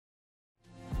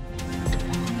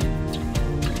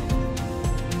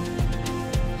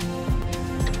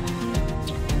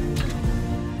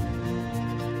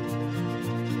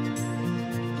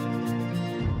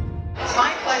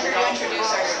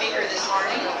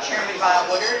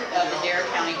Bob Woodard of the Dare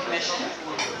County Commission.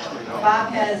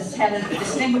 Bob has had a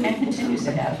distinguished, and continues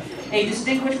to have, a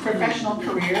distinguished professional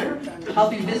career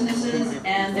helping businesses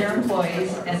and their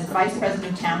employees as Vice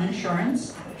President of Town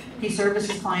Insurance. He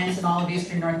services clients in all of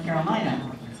Eastern North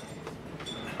Carolina.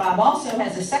 Bob also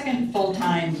has a second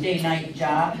full-time day-night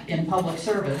job in public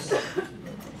service.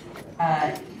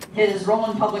 His role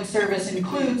in public service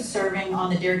includes serving on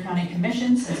the Dare County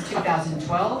Commission since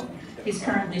 2012. He's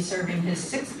currently serving his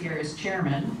 6th year as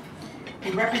chairman. He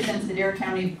represents the Dare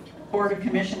County Board of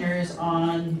Commissioners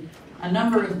on a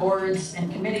number of boards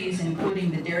and committees, including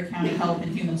the Dare County Health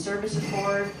and Human Services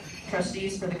Board,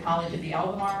 trustees for the College of the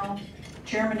Albemarle,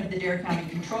 chairman of the Dare County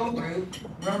Control Group,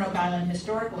 Roanoke Island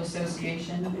Historical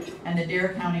Association, and the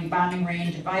Dare County Bombing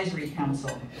Range Advisory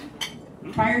Council.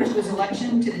 Prior to his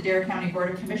election to the Dare County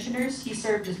Board of Commissioners, he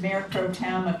served as Mayor Pro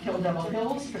Tem of Kill Devil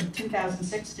Hills from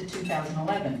 2006 to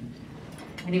 2011.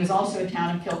 And he was also a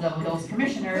Town of Kill Devil Hills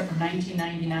Commissioner from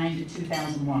 1999 to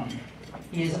 2001.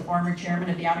 He is a former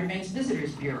chairman of the Outer Banks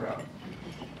Visitors Bureau.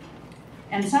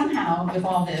 And somehow, with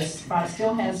all this, Bob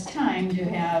still has time to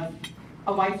have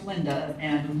a wife, Linda,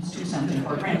 and 2 sons and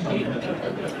 4 grandchildren.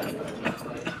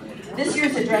 This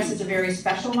year's address is a very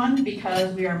special one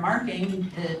because we are marking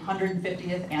the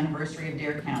 150th anniversary of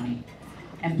Dare County.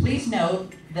 And please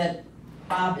note that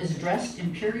Bob is dressed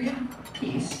in period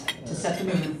piece to set the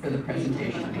mood for the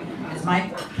presentation. It's my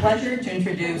pleasure to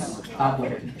introduce Bob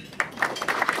Woodard.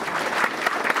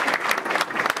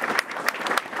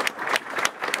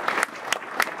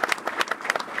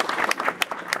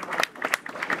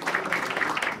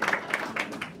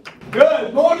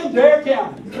 Good morning, Dare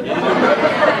County.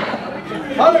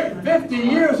 150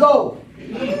 years old.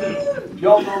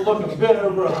 Y'all gonna look a bit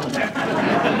over 100.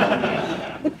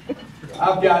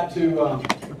 I've got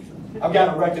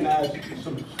to recognize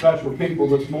some special people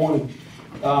this morning.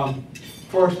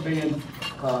 First being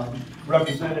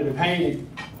Representative Haney.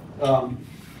 I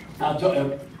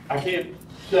can't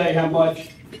say how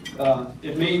much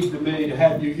it means to me to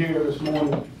have you here this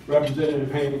morning,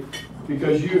 Representative Haney,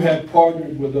 because you have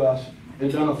partnered with us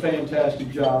and done a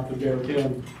fantastic job for Dare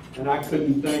County, and I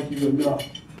couldn't thank you enough.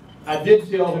 I did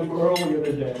tell him earlier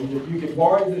today that you can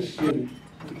borrow this suit,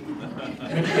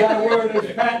 but you got to wear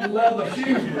those patent leather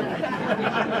shoes.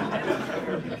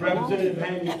 Representative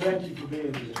Haney, thank you for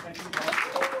being here.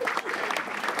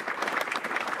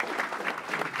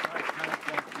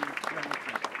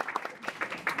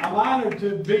 I'm honored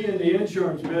to be in the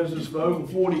insurance business for over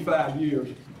 45 years.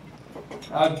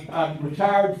 I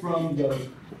retired from the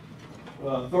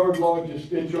 3rd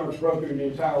largest insurance broker in the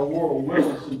entire world,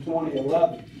 Willis, in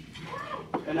 2011.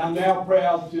 And I'm now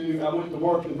proud I went to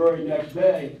work the very next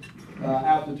day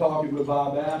after talking with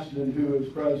Bob Ashton, who is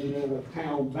president of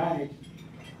Town Bank.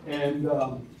 And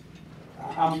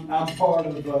I'm part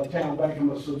of Town Bank.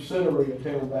 I'm a subsidiary of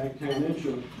Town Bank, Town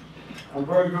Insurance. I'm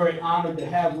very, very honored to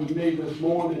have with me this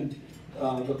morning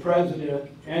the president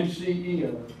and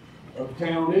CEO of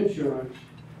Town Insurance,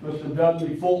 Mr.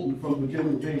 Dudley Fulton from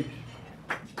Virginia Beach.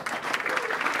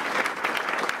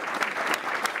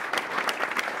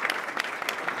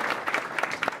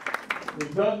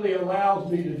 Mr. Dudley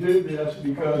allows me to do this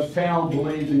because Town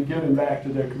believes in giving back to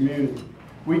their community.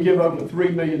 We give over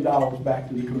 $3 million back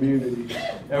to the community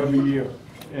every year,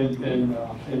 and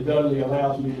Dudley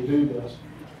allows me to do this.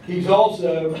 He's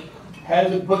also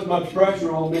hasn't put much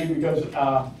pressure on me because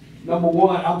number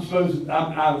one, I'm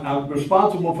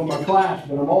responsible for my class,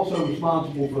 but I'm also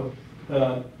responsible for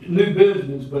new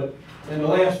business. But in the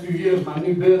last few years, my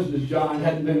new business, John,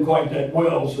 hadn't been quite that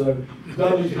well, so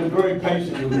Dudley's been very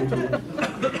patient with me.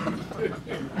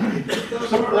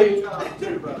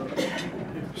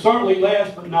 Certainly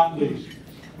last but not least,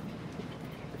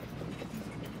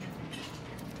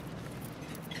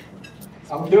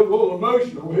 I'm getting a little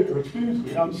emotional here, excuse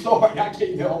me. I'm sorry, I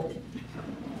can't help it.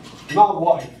 My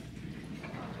wife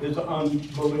is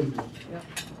unbelievable.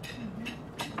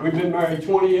 We've been married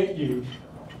 28 years.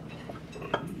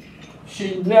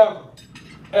 She never,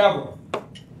 ever,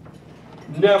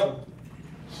 never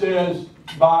says,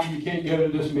 Bob, you can't go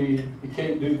to this meeting, you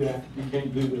can't do that, you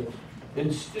can't do this.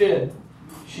 Instead,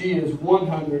 she is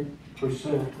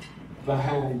 100%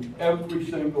 behind every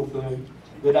single thing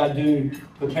that I do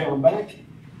for Town Bank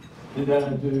and that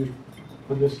I do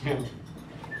for this county.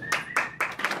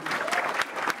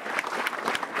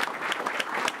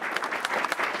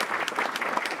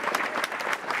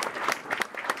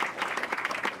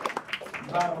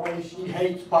 By the way, she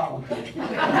hates politics.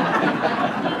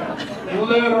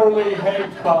 Literally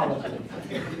hates politics.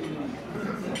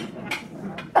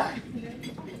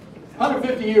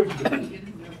 150 years ago,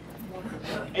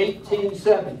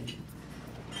 1870,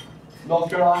 North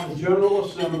Carolina General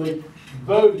Assembly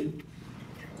voted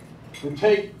to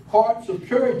take parts of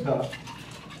Currituck,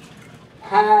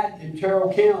 Hyde, and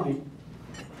Terrell County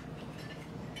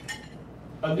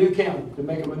a new county, to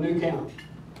make them a new county.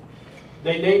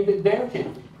 They named it Dare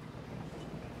County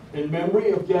in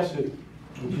memory of guess who?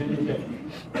 Virginia Dare.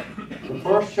 The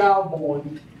first child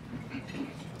born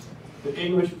to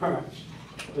English parents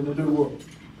in the New World.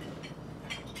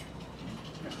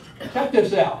 Check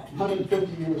this out,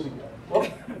 150 years ago. Oh,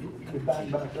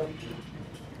 back up.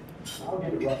 I'll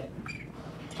get it right.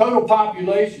 Total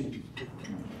population,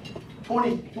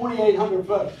 2,800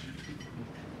 folks.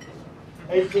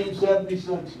 1870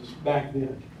 census back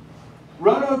then.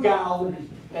 Roanoke Island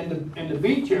and the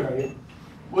beach area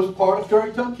was part of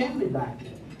Currituck County back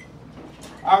then.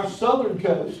 Our southern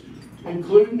coast,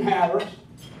 including Hatteras,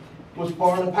 was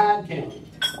part of Hyde County.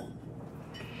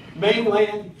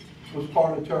 Mainland was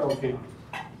part of Terrell County.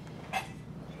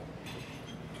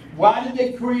 Why did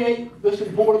they create this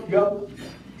important government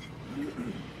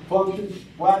functions?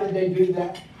 Why did they do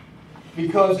that?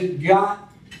 Because it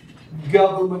got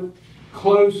government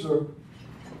closer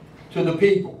to the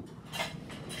people.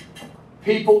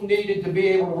 People needed to be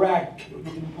able to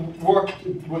work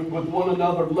with one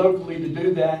another locally to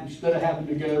do that instead of having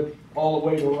to go all the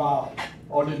way to Raleigh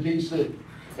or to D.C.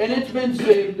 And it's been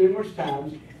said numerous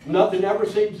times, nothing ever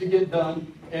seems to get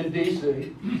done in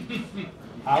D.C.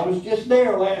 I was just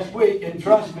there last week, and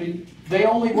trust me, they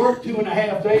only work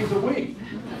 2.5 days a week.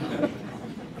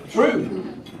 True.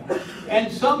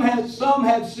 And some have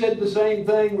said the same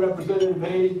thing, Representative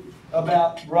Haney,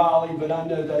 about Raleigh, but I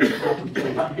know that's not the case.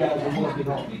 You guys are working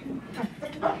hard.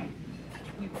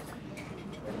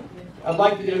 I'd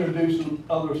like to introduce some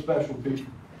other special people.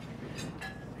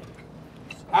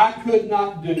 I could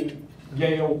not do,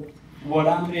 Gail, what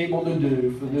I'm able to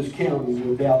do for this county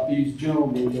without these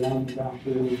gentlemen that I'm about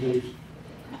to introduce.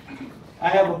 I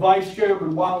have a Vice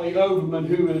Chairman, Wally Overman,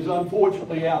 who is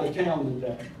unfortunately out of town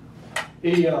today.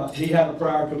 He had a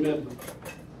prior commitment.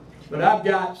 But I've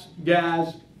got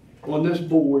guys on this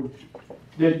board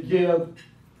that give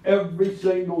every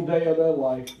single day of their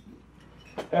life,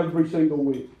 every single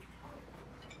week.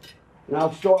 And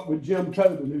I'll start with Jim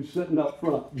Tobin, who's sitting up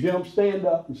front. Jim, stand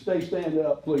up and stand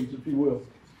up, please, if you will.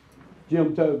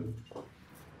 Jim Tobin.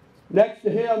 Next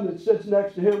to him, that sits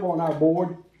next to him on our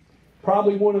board,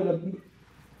 probably one of the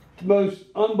most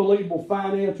unbelievable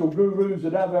financial gurus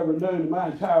that I've ever known in my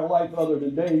entire life, other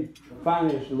than Dave,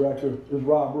 finance director, is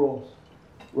Rob Ross.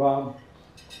 Rob.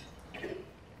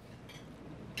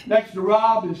 Next to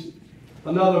Rob is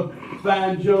another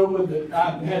fine gentleman that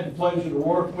I've had the pleasure to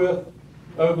work with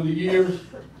over the years.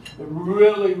 But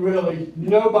really,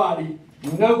 nobody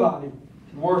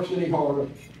works any harder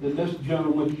than this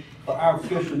gentleman for our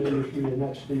fishing industry, and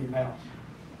that's Steve House.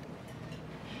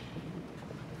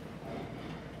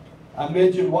 I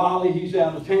mentioned Wally, he's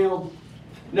out of town.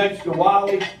 Next to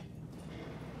Wally,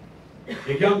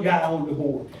 the young guy on the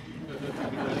board.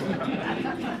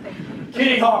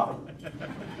 Kenny Harper.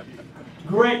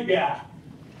 Great guy.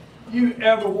 You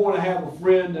ever want to have a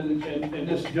friend in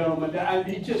this gentleman?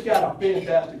 He just got a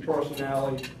fantastic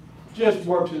personality. Just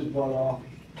works his butt off.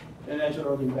 And that's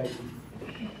Irvin Bacon.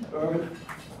 Irvin.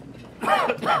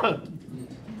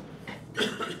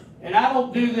 And I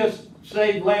don't do this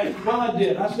save last. Well, I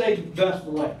did. I saved the best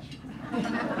for last.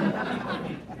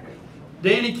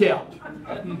 Danny Couch.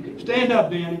 Stand up,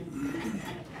 Danny.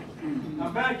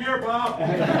 I'm back here, Bob.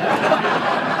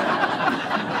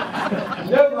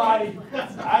 Nobody,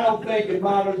 I don't think, in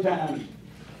modern times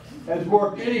has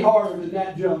worked any harder than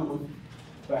that gentleman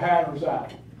for Hatteras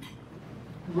Island.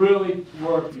 Really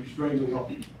worked extremely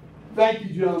hard. Thank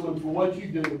you, gentlemen, for what you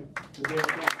do to their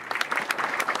country.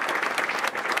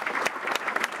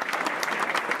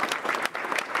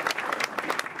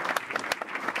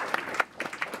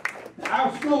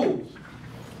 Our schools.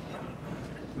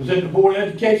 I was at the Board of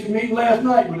Education meeting last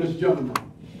night with this gentleman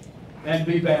and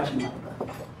B. Bassman.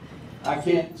 I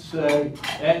can't say,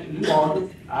 and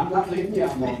Margaret, I'm not leaving you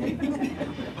out, Margaret.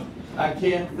 I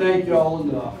can't thank y'all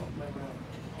enough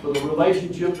for the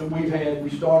relationship that we've had. We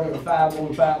started a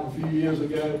 5-on-5 a few years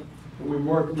ago, and we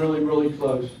worked really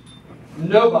close.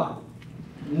 Nobody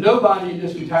in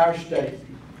this entire state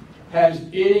has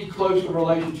any closer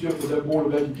relationship with their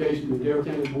Board of Education than Dare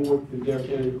County Board and Dare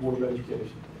County Board of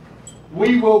Education.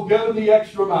 We will go the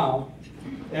extra mile,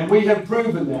 and we have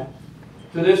proven that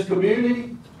to this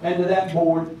community and to that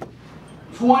board.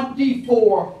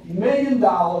 $24 million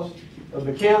of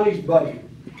the county's budget,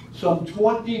 some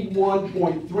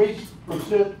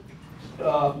 21.3%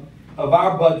 of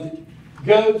our budget,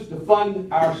 goes to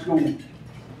fund our schools,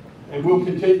 and we'll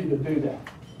continue to do that.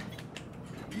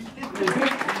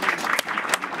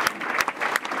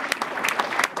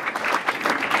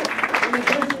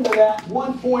 at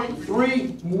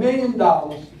 $1.3 million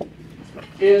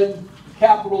in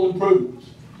capital improvements.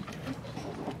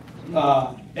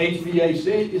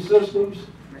 HVAC systems,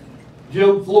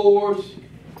 gym floors,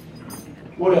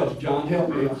 what else, John? Help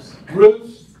me out.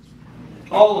 Roofs,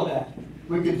 all of that.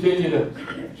 We continue to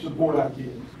support our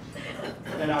kids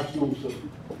and our school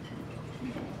system.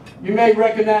 You may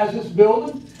recognize this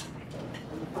building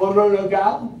on Roanoke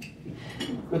Island,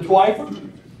 the Twyford.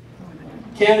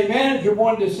 County manager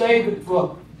wanted to save it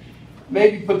for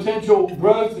maybe potential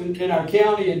growth in our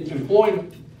county and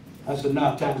employment. I said,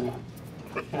 no, time out.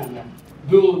 Time out.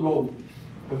 Dual enrollment.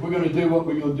 If we're going to do what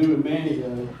we're going to do in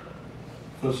Manio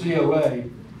for COA,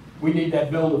 we need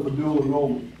that building for dual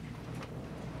enrollment.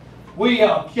 We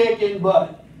are kicking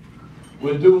butt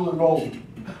with dual enrollment.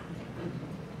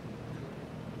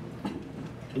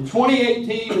 In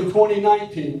 2018 and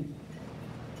 2019,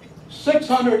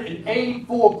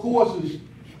 684 courses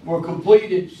were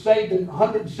completed, saving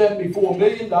 $174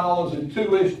 million in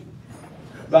tuition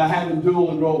by having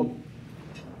dual enrollment.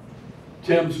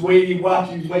 Tim Sweeney,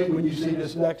 watch you wait when you see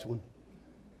this next one.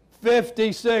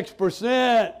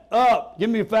 56% up. Give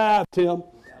me 5, Tim.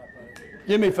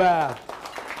 Give me 5.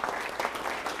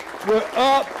 We're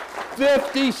up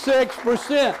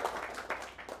 56%.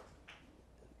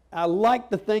 I like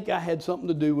to think I had something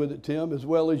to do with it, Tim, as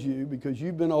well as you, because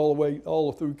you've been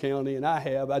all through county, and I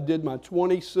have. I did my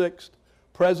 26th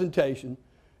presentation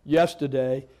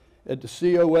yesterday at the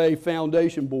COA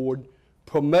Foundation Board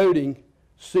promoting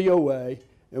COA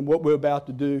and what we're about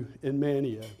to do in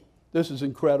Manio. This is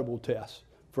incredible tests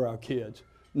for our kids.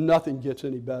 Nothing gets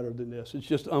any better than this. It's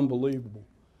just unbelievable.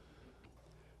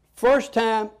 First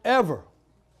time ever,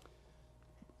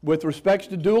 with respects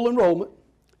to dual enrollment,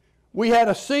 we had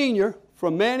a senior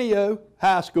from Manio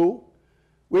High School,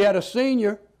 we had a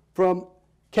senior from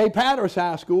Cape Hatteras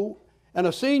High School, and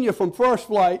a senior from First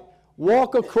Flight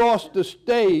walk across the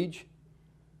stage,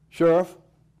 Sheriff.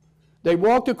 They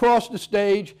walked across the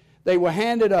stage, they were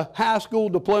handed a high school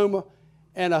diploma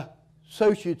and an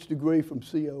associate's degree from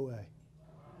COA.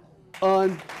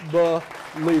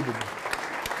 Unbelievable.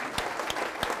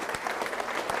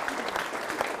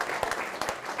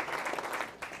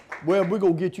 Well, we're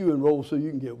going to get you enrolled so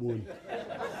you can get one.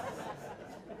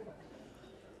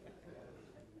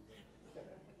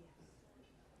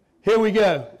 Here we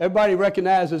go. Everybody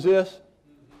recognizes this?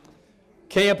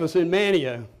 Campus in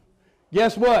Manio.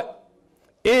 Guess what?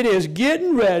 It is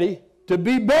getting ready to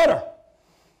be better.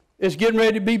 It's getting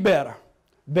ready to be better.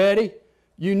 Betty,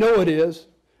 you know it is.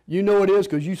 You know it is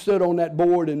because you sit on that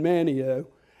board in Manio,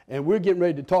 and we're getting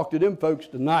ready to talk to them folks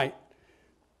tonight.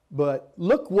 But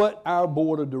look what our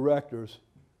board of directors,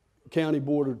 county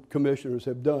board of commissioners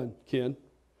have done, Ken.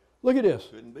 Look at this.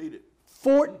 Couldn't beat it.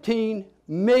 $14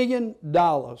 million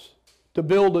to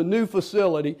build a new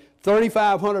facility,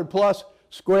 3,500 plus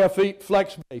square feet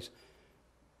flex space.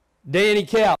 Danny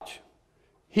Couch,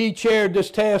 he chaired this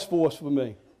task force for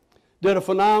me. Did a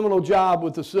phenomenal job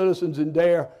with the citizens in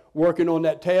Dare working on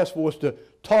that task force to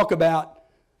talk about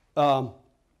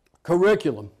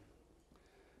curriculum.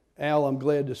 Al, I'm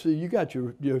glad to see you got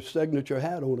your signature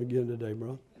hat on again today,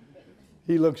 bro.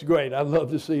 He looks great. I'd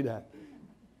love to see that.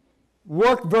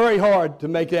 Worked very hard to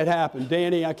make that happen.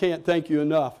 Danny, I can't thank you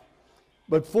enough.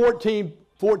 But $14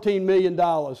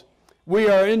 million. We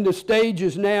are in the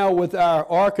stages now with our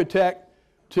architect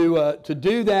to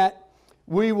do that.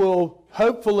 We will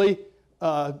hopefully,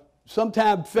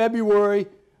 sometime February,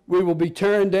 we will be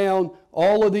tearing down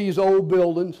all of these old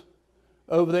buildings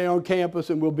over there on campus,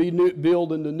 and we'll be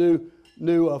building the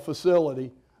new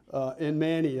facility in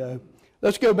Manio.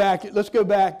 Let's go back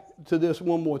to this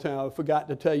one more time. I forgot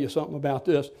to tell you something about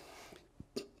this.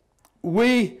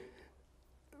 We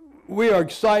are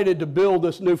excited to build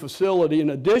this new facility. In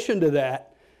addition to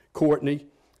that, Courtney,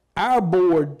 our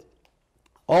board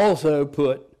also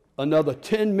put another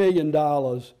 $10 million,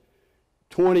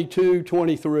 22,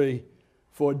 23,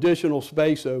 for additional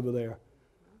space over there.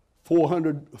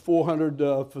 400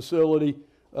 facility,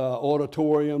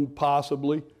 auditorium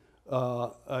possibly,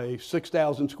 a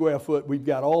 6,000 square foot. We've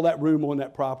got all that room on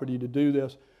that property to do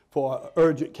this for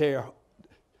urgent care.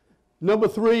 Number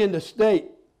 3 in the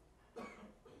state,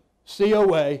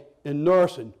 COA in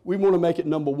nursing. We want to make it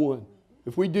number 1.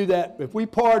 If we do that, if we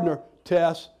partner,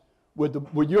 Tess,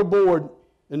 with your board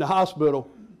in the hospital,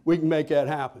 we can make that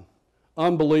happen.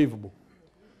 Unbelievable.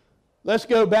 Let's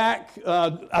go back.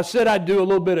 I said I'd do a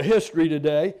little bit of history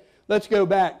today. Let's go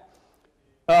back.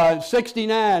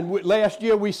 69, last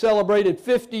year we celebrated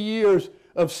 50 years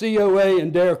of COA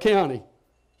in Dare County.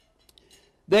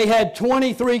 They had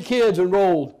 23 kids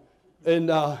enrolled in,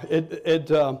 at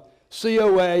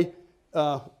COA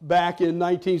back in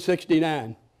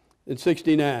 1969 and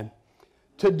 69.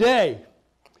 Today,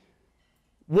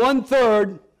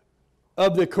 1/3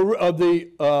 of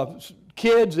the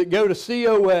kids that go to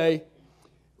COA,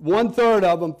 1/3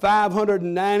 of them,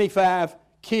 595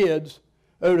 kids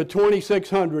out of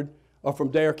 2,600 are from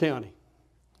Dare County.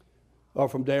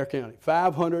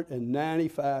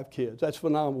 595 kids. That's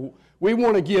phenomenal. We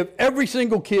want to give every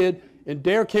single kid in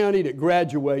Dare County that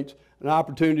graduates an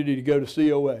opportunity to go to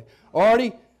COA.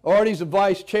 Artie's the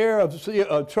vice chair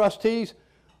of trustees.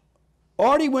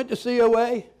 Artie went to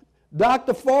COA.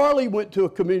 Dr. Farley went to a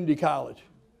community college.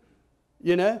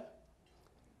 You know?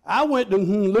 I went to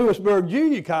Lewisburg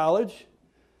Junior College.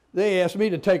 They asked me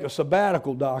to take a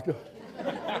sabbatical, doctor.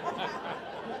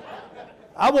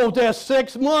 I was there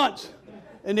 6 months,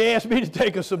 and they asked me to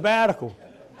take a sabbatical.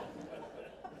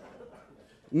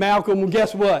 Malcolm,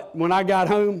 guess what? When I got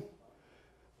home,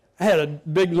 I had a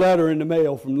big letter in the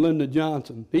mail from Lyndon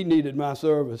Johnson. He needed my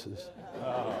services.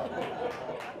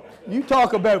 You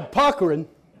talk about puckering.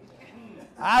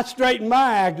 I straightened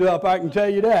my act up, I can tell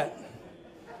you that.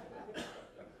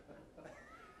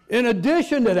 In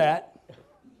addition to that,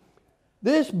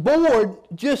 this board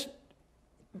just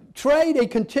they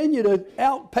continue to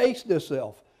outpace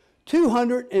themselves.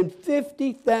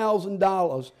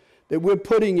 $250,000 that we're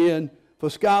putting in for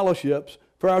scholarships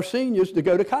for our seniors to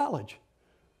go to college.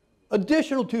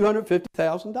 Additional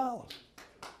 $250,000.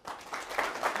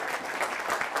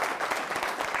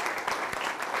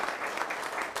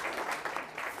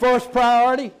 First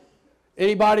priority,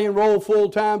 anybody enrolled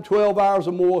full-time, 12 hours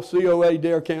or more, COA,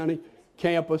 Dare County,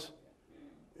 campus,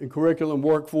 and curriculum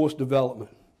workforce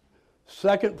development.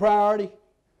 Second priority,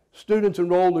 students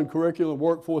enrolled in curriculum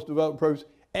workforce development programs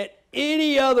at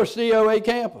any other COA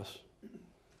campus.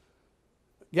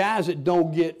 Guys, it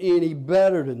don't get any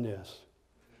better than this.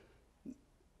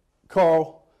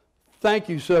 Carl, thank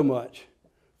you so much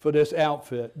for this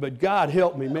outfit, but God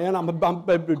help me, man,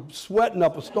 I'm sweating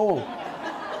up a storm.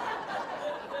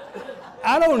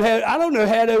 I don't know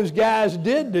how those guys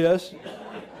did this.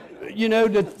 You know,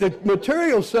 the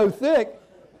material's so thick.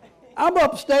 I'm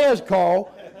upstairs, Carl,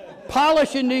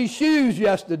 polishing these shoes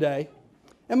yesterday,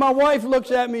 and my wife looks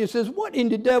at me and says, "What in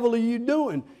the devil are you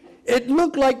doing?" It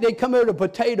looked like they come out of a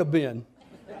potato bin.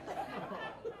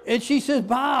 And she says,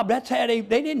 "Bob, that's how they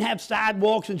didn't have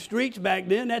sidewalks and streets back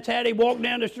then. That's how they walk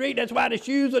down the street. That's why the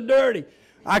shoes are dirty."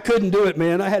 I couldn't do it,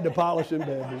 man. I had to polish them,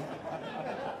 baby.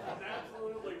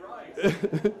 Absolutely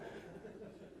right.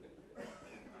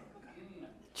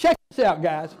 Check this out,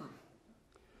 guys.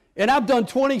 And I've done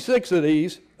 26 of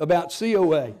these about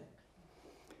COA.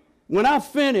 When I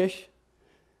finish,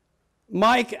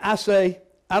 Mike, I say,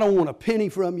 "I don't want a penny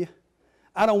from you.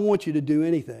 I don't want you to do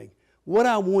anything. What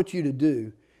I want you to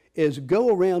do is go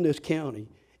around this county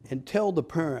and tell the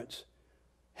parents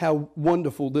how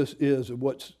wonderful this is and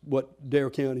what Dare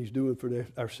County is doing for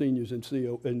our seniors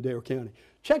in Dare County."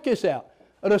 Check this out.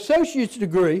 An associate's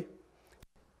degree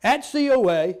at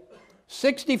COA,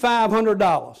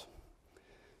 $6,500.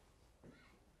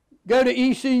 Go to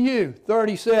ECU,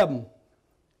 $37,000.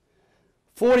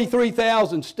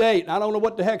 $43,000 state. I don't know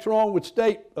what the heck's wrong with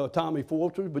state, Tommy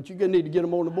Fortress, but you're going to need to get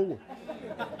them on the board.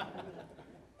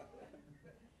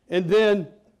 And then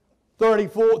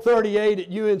 38 at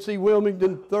UNC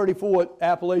Wilmington, 34 at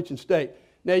Appalachian State.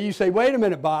 Now you say, "Wait a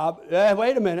minute, Bob.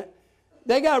 Wait a minute.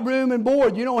 They got room and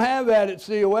board. You don't have that at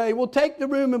COA." Well, take the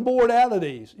room and board out of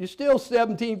these. You're still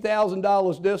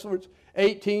 $17,000 difference,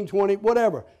 18, 20,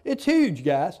 whatever. It's huge,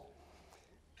 guys.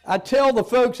 I tell the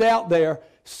folks out there,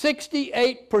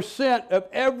 68% of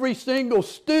every single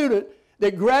student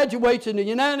that graduates in the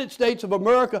United States of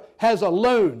America has a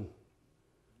loan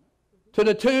to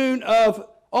the tune of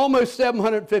almost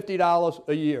 $750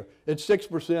 a year. It's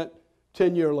 6%,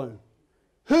 10-year loan.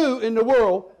 Who in the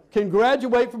world can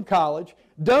graduate from college,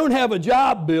 don't have a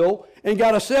job bill, and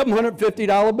got a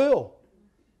 $750 bill?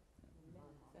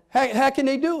 How can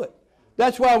they do it?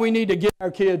 That's why we need to get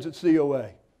our kids at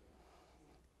COA.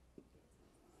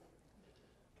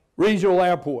 Regional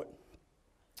Airport.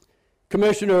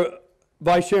 Commissioner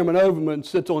Vice Chairman Overman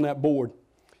sits on that board.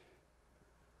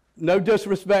 No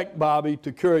disrespect, Bobby,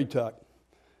 to Currituck.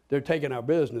 They're taking our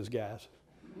business, guys.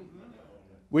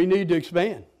 We need to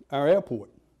expand our airport.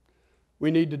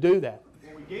 We need to do that.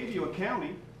 Well, we gave you a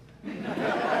county.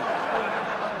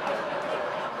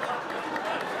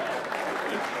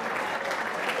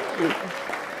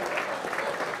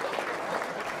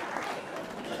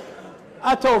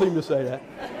 I told him to say that.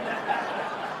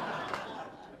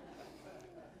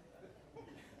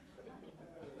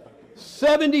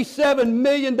 $77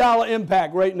 million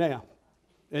impact right now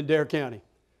in Dare County.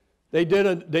 They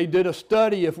did a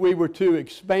study if we were to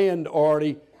expand,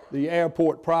 Artie, the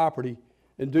airport property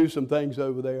and do some things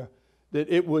over there, that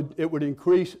it would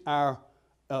increase our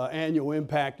annual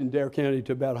impact in Dare County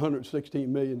to about $116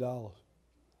 million.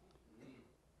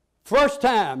 First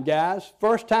time, guys,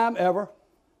 first time ever,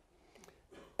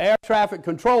 air traffic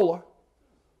controller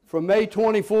from May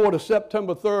 24 to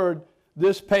September 3rd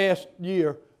this past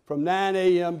year from 9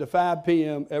 a.m. to 5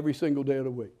 p.m. every single day of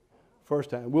the week. First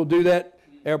time. We'll do that.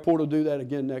 Airport will do that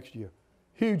again next year.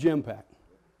 Huge impact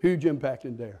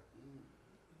in Dare.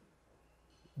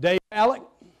 Dave Halleck,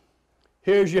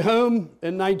 here's your home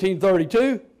in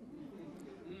 1932.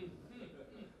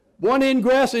 One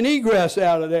ingress and egress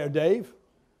out of there, Dave.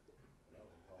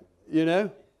 You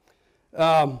know?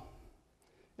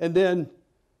 And then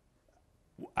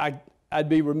I'd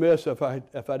be remiss if I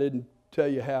didn't tell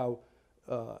you how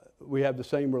we have the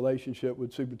same relationship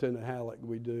with Superintendent Halleck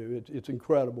we do. It's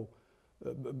incredible.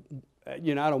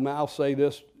 You know, I'll say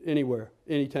this anywhere,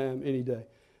 anytime, any day.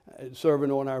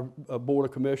 Serving on our Board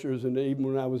of Commissioners, and even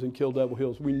when I was in Kill Devil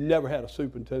Hills, we never had a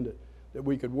superintendent that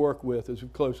we could work with as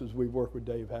close as we've worked with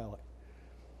Dave Halleck.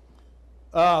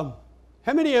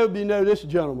 How many of you know this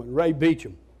gentleman, Ray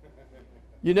Beecham?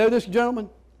 You know this gentleman?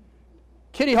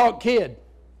 Kitty Hawk Kid.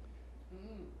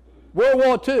 World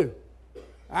War II.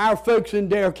 Our folks in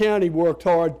Dare County worked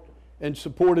hard and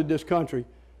supported this country,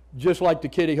 just like the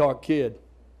Kitty Hawk Kid.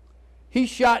 He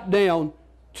shot down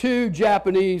 2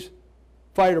 Japanese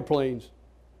fighter planes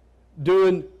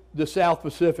doing the South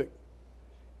Pacific.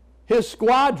 His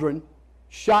squadron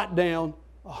shot down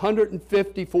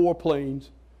 154 planes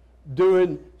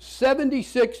during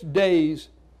 76 days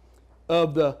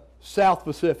of the South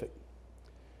Pacific.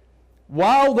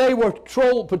 While they were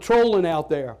patrolling out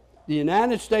there, the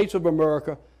United States of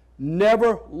America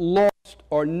never lost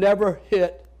or never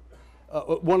hit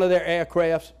one of their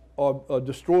aircrafts or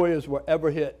destroyers were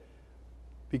ever hit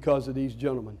because of these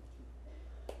gentlemen.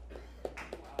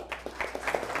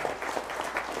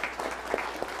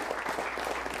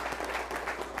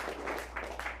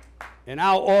 And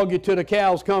I'll argue till the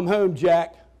cows come home,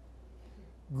 Jack,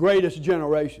 greatest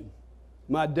generation.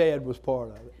 My dad was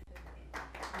part of it.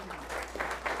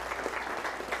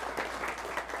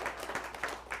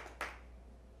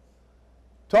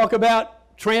 Talk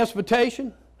about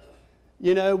transportation.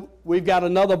 You know, we've got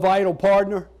another vital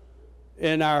partner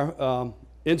in our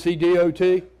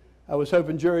NCDOT. I was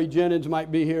hoping Jerry Jennings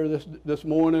might be here this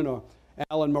morning, or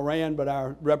Alan Moran, but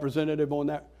our representative on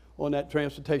that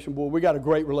transportation board. We got a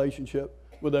great relationship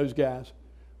with those guys.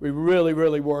 We really,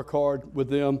 really work hard with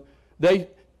them. They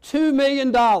 $2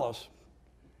 million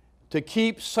to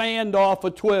keep sand off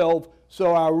of 12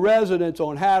 so our residents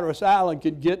on Hatteras Island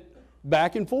could get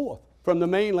back and forth from the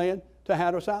mainland to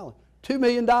Hatteras Island. $2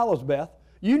 million, Beth.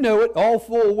 You know it all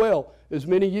full well, as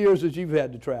many years as you've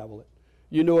had to travel it.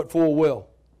 You know it full well.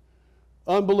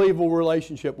 Unbelievable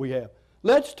relationship we have.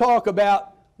 Let's talk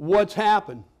about what's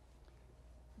happened.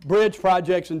 Bridge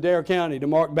projects in Dare County. The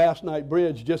Mark Bass Knight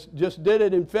Bridge just did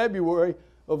it in February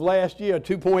of last year,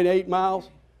 2.8 miles.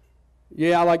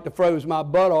 Yeah, I like to froze my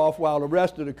butt off while the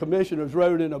rest of the commissioners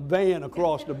rode in a van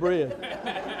across the bridge.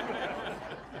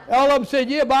 All of them said,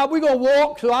 yeah, Bob, we're going to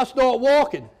walk, so I start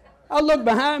walking. I look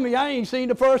behind me, I ain't seen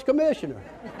the first commissioner.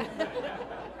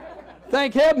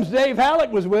 Thank heavens Dave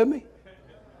Halleck was with me.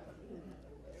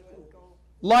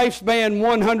 Lifespan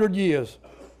 100 years.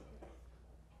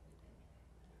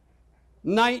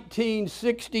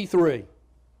 1963.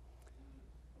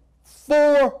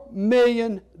 $4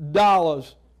 million,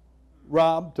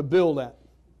 Rob, to build that.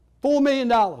 $4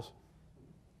 million.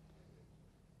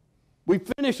 We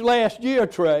finished last year,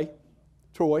 Troy,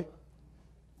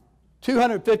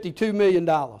 $252 million.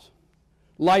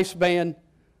 Lifespan,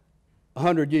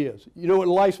 100 years. You know what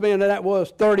the lifespan of that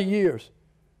was? 30 years.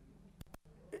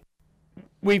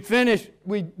 We finished,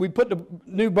 we put the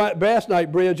new Bass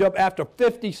Knight Bridge up after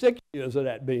 56 years of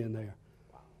that being there.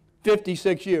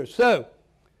 56 years. So,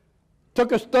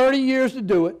 took us 30 years to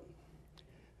do it.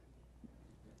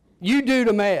 You do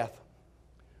the math.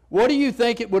 What do you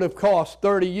think it would have cost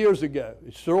 30 years ago?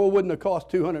 It sure wouldn't have cost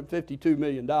 $252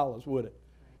 million, would it?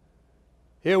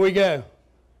 Here we go.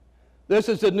 This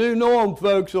is the new norm,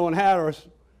 folks, on Hatteras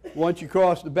once you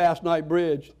cross the Bass Knight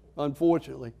Bridge,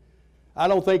 unfortunately. I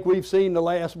don't think we've seen the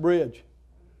last bridge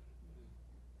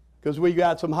because we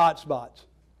got some hot spots.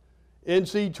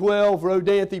 NC-12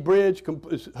 Rodanthe Bridge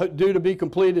is due to be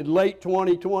completed late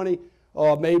 2020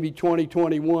 or maybe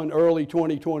 2021, early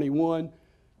 2021.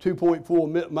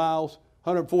 2.4 miles,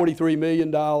 $143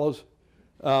 million.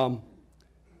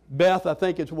 Beth, I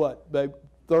think it's what, babe,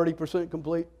 30%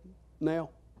 complete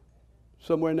now?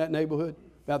 Somewhere in that neighborhood,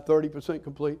 about 30%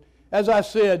 complete. as I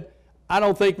said, I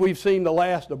don't think we've seen the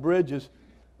last of bridges.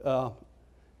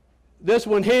 This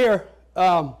one here,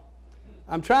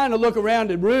 I'm trying to look around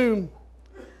the room,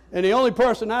 and the only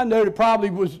person I know that probably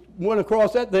went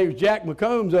across that thing was Jack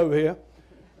McCombs over here.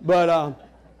 But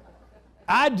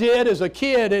I did as a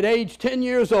kid at age 10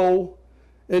 years old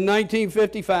in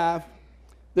 1955.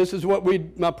 This is what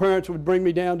my parents would bring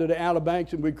me down to the Outer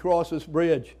Banks, and we'd cross this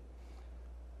bridge.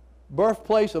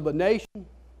 Birthplace of a nation,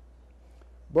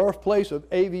 birthplace of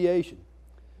aviation.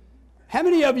 How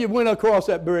many of you went across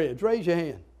that bridge? Raise your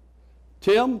hand.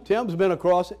 Tim's been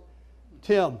across it.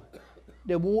 Tim,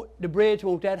 the bridge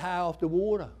won't that high off the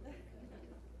water.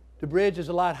 The bridge is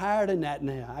a lot higher than that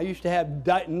now. I used to have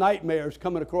nightmares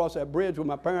coming across that bridge with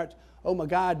my parents. Oh my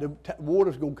God, the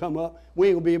water's going to come up. We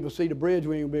ain't going to be able to see the bridge.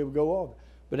 We ain't going to be able to go over.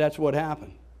 But that's what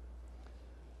happened.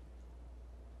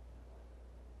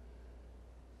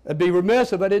 I'd be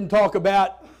remiss if I didn't talk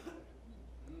about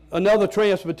another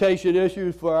transportation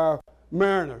issue for our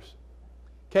mariners.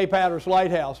 Cape Hatteras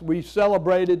Lighthouse. We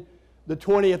celebrated the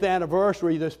 20th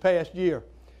anniversary this past year.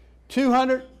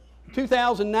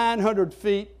 2,900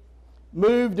 feet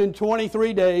moved in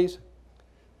 23 days.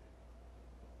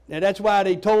 And that's why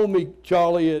they told me,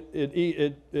 Charlie,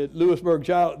 at Lewisburg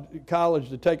College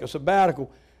to take a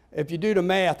sabbatical. If you do the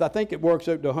math, I think it works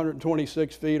out to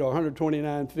 126 feet or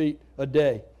 129 feet a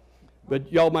day.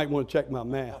 But y'all might want to check my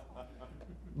math.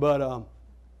 But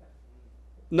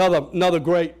another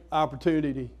great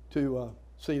opportunity to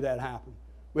see that happen.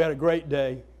 We had a great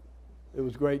day. It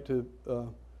was great to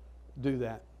do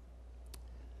that.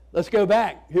 Let's go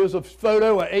back. Here's a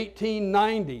photo of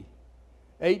 1890.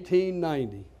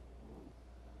 1890.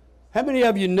 How many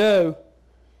of you know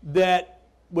that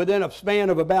within a span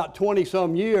of about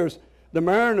 20-some years, the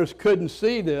mariners couldn't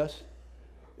see this?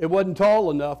 It wasn't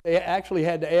tall enough. They actually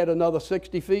had to add another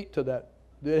 60 feet to that.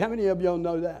 How many of y'all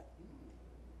know that?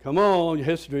 Come on,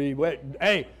 history.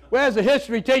 Hey, where's the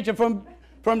history teacher from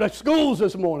the schools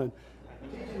this morning?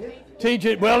 Teach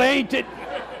it. Well, they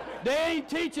ain't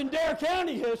teaching Dare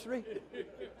County history.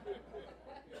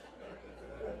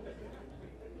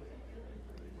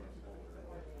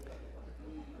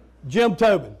 Jim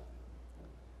Tobin.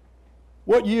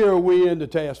 What year are we in the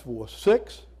task force?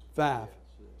 6? 5?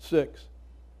 6.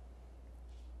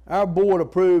 Our board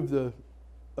approved the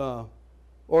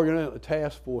organization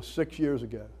task force 6 years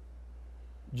ago.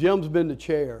 Jim's been the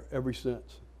chair ever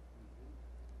since.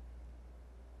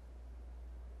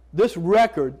 This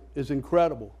record is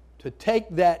incredible. To take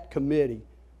that committee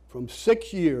from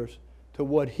 6 years to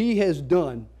what he has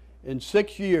done in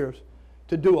 6 years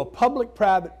to do a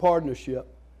public-private partnership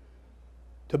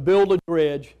to build a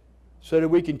bridge so that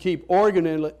we can keep Oregon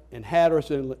Inlet and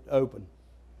Hatteras Inlet open.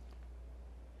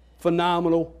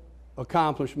 Phenomenal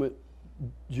accomplishment,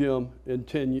 Jim,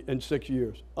 in 6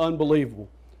 years. Unbelievable.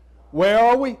 Where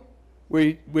are we?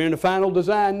 We're in the final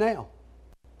design now.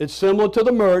 It's similar to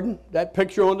the Murden. That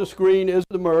picture on the screen is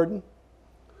the Murden.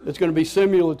 It's going to be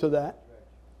similar to that,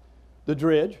 the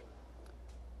dredge.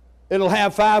 It'll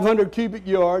have 500 cubic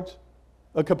yards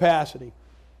of capacity.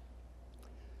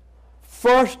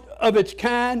 First of its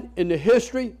kind in the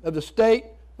history of the state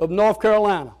of North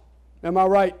Carolina. Am I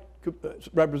right,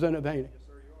 Representative Haney? Yes,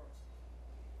 sir, you are.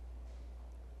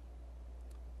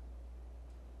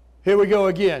 Here we go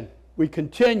again. We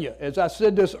continue. As I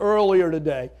said this earlier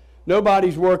today,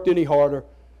 nobody's worked any harder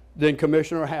than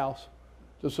Commissioner House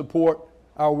to support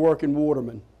our working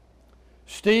watermen.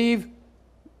 Steve,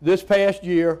 this past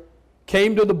year,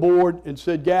 came to the board and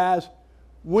said, guys,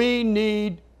 we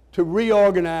need to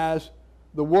reorganize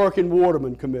the Working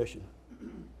Waterman Commission.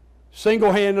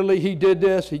 Single-handedly, he did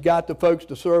this. He got the folks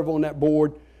to serve on that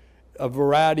board, a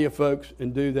variety of folks,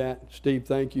 and do that. Steve,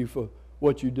 thank you for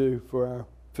what you do for our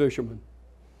fishermen.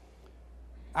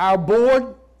 Our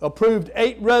board approved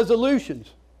 8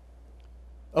 resolutions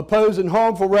opposing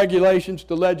harmful regulations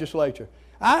to legislature.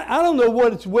 I don't know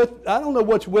what's with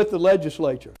the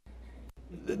legislature.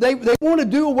 They want to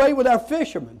do away with our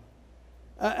fishermen.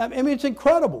 I mean, it's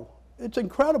incredible. It's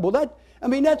incredible.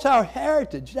 That's our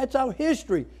heritage. That's our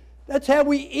history. That's how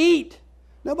we eat.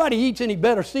 Nobody eats any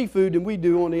better seafood than we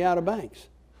do on the Outer Banks.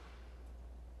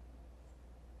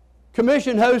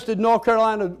 Commission hosted North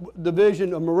Carolina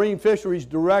Division of Marine Fisheries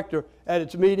Director at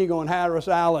its meeting on Hatteras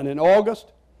Island in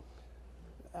August.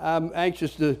 I'm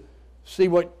anxious to see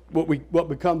what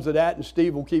becomes of that, and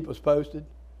Steve will keep us posted.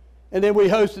 And then we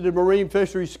hosted a Marine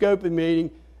Fisheries Scoping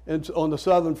meeting on the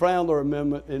Southern Flounder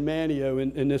Amendment in Manteo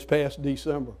in this past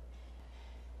December.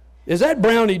 Is that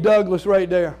Brownie Douglas right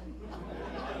there?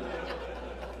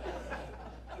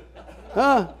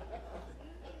 Huh?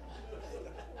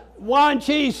 Wine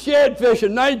cheese shed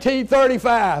fishing,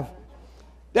 1935.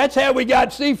 That's how we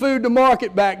got seafood to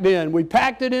market back then. We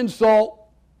packed it in salt.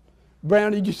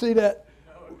 Brown, did you see that?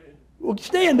 Well,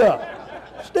 stand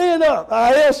up. Stand up.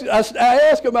 I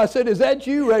asked him, I said, is that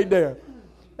you right there?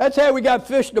 That's how we got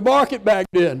fish to market back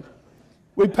then.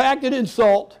 We packed it in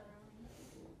salt,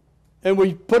 and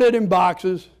we put it in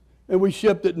boxes, and we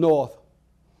shipped it north.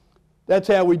 That's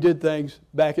how we did things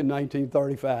back in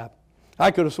 1935.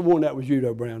 I could have sworn that was you,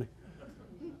 though, Brownie.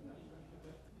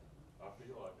 I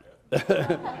feel like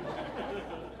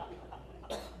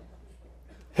that.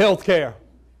 Healthcare.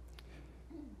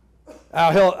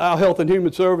 Our Health and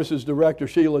Human Services Director,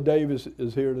 Sheila Davis,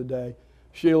 is here today.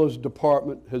 Sheila's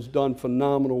department has done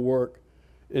phenomenal work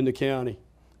in the county.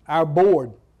 Our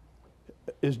board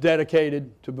is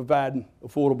dedicated to providing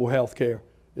affordable health care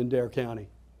in Dare County.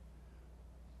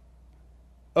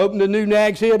 Opened a new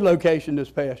Nags Head location this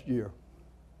past year.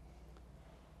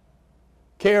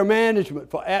 Care management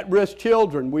for at-risk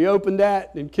children. We opened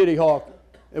that in Kitty Hawk,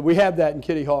 and we have that in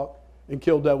Kitty Hawk and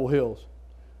Kill Devil Hills.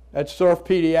 That's Surf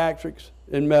Pediatrics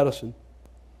and Medicine.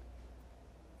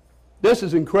 This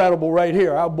is incredible right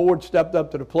here. Our board stepped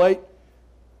up to the plate.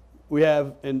 We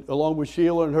have, and along with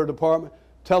Sheila and her department,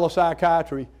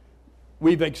 telepsychiatry.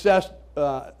 We've have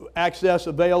access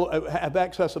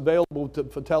available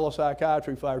for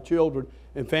telepsychiatry for our children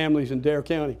and families in Dare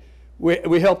County.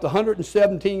 We helped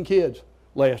 117 kids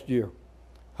last year,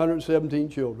 117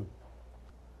 children.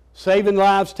 Saving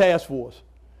Lives Task Force.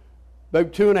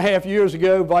 About 2.5 years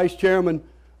ago, Vice Chairman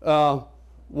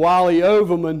Wally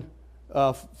Overman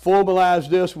formalized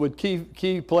this with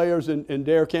key players in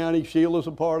Dare County. Sheila's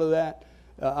a part of that.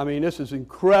 I mean, this is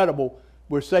incredible.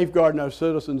 We're safeguarding our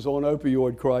citizens on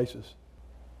opioid crisis.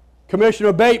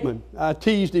 Commissioner Bateman, I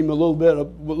teased him a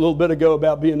little bit ago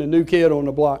about being a new kid on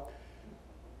the block.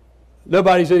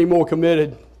 Nobody's any more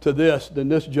committed to this than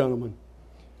this gentleman.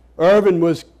 Irvin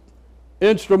was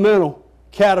instrumental,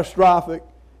 catastrophic,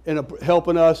 in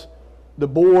helping us, the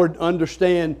board,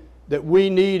 understand that we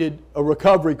needed a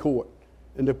recovery court.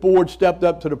 And the board stepped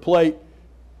up to the plate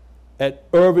at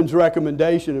Irvin's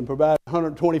recommendation and provided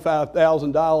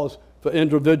 $125,000 for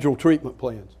individual treatment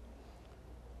plans.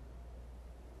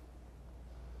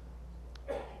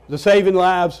 The Saving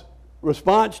Lives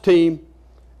response team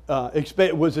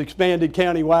was expanded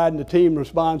countywide, and the team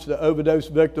responds to overdose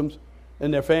victims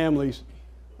and their families,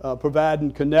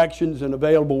 providing connections and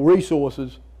available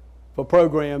resources for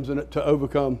programs to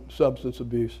overcome substance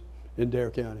abuse in Dare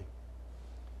County.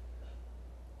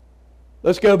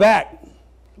 Let's go back.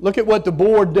 Look at what the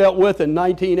board dealt with in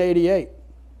 1988.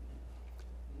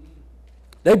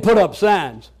 They put up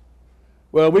signs.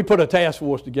 Well, we put a task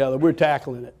force together. We're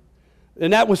tackling it.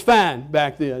 And that was fine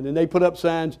back then. And they put up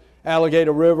signs,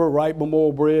 Alligator River, Wright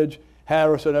Memorial Bridge,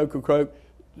 Harris and Ocracoke,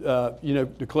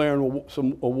 declaring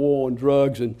a war on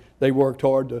drugs. And they worked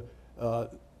hard to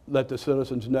let the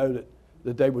citizens know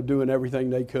that they were doing everything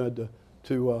they could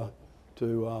to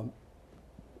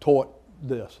taught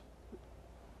this.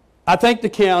 I think the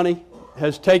county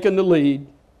has taken the lead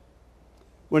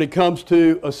when it comes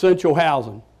to essential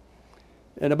housing.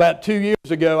 And about 2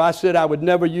 years ago, I said I would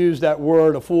never use that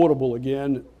word affordable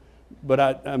again, but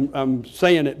I'm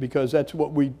saying it because that's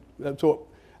what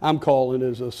I'm calling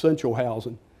is essential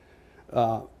housing.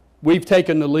 We've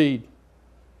taken the lead,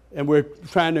 and we're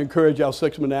trying to encourage our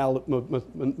 6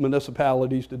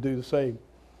 municipalities to do the same.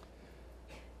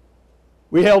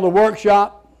 We held a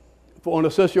workshop on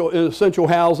essential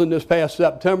housing this past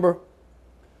September.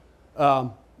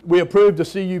 We approved the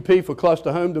CUP for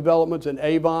cluster home developments in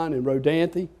Avon and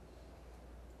Rodanthe.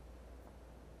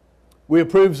 We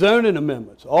approved zoning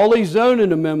amendments. All these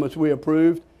zoning amendments we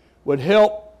approved would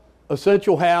help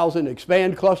essential housing,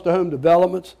 expand cluster home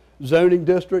developments, zoning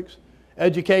districts,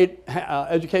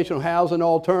 educational housing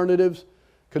alternatives,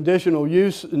 conditional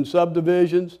use in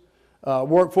subdivisions,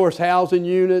 workforce housing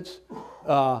units,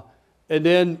 and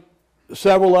then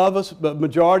several of us, but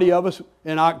majority of us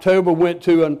in October went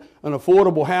to an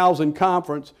affordable housing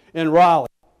conference in Raleigh.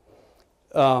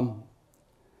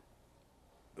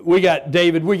 We got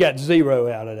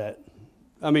zero out of that.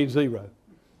 I mean, zero.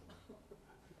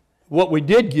 What we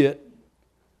did get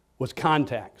was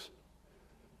contacts.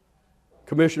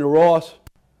 Commissioner Ross,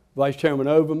 Vice Chairman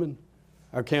Overman,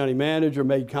 our county manager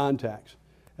made contacts,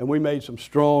 and we made some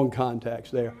strong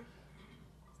contacts there.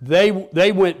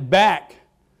 They went back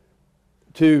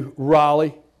to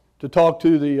Raleigh to talk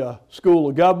to the School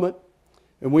of Government,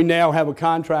 and we now have a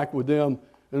contract with them,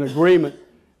 an agreement,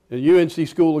 the UNC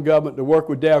School of Government, to work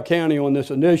with Dow County on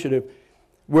this initiative.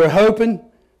 We're hoping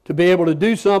to be able to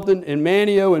do something in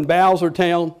Manteo and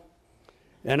Bowsertown,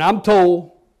 and I'm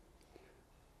told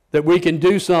that we can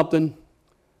do something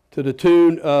to the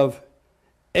tune of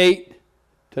 $800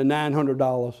 to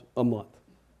 $900 a month.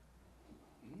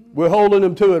 We're holding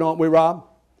them to it, aren't we, Rob?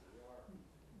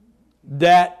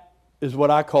 That is what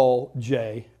I call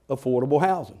J, affordable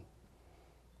housing.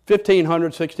 $1,500,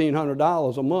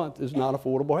 $1,600 a month is not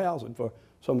affordable housing for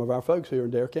some of our folks here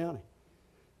in Dare County.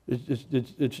 It's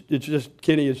just,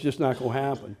 Kenny, it's just not going to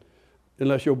happen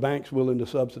unless your bank's willing to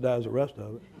subsidize the rest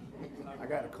of it. I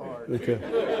got a card. Okay.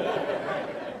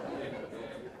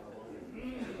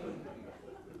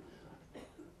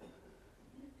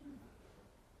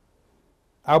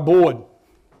 Our board,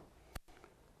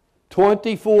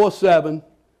 24/7,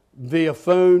 via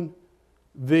phone,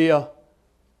 via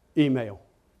email.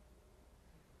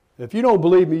 If you don't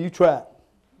believe me, you try it.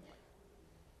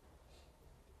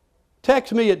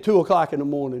 Text me at 2 o'clock in the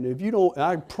morning. If you don't,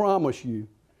 I promise you,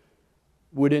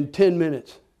 within 10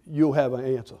 minutes, you'll have an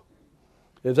answer.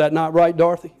 Is that not right,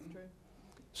 Dorothy?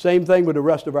 Same thing with the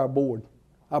rest of our board.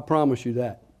 I promise you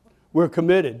that. We're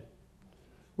committed.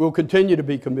 We'll continue to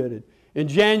be committed. In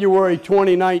January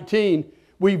 2019,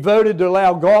 we voted to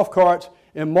allow golf carts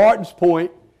in Martins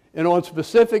Point and on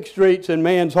specific streets in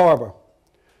Manns Harbor.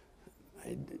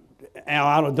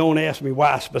 Now, don't ask me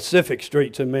why specific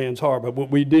streets in Manns Harbor, but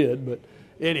we did. But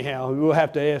anyhow, we'll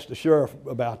have to ask the sheriff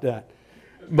about that.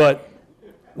 But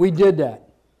we did that.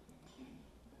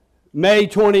 May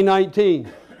 2019,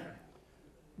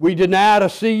 we denied a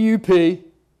CUP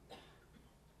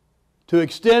to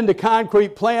extend the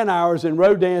concrete plant hours in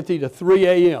Rodanthe to 3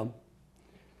 a.m.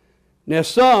 Now,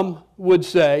 some would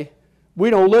say, we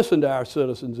don't listen to our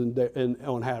citizens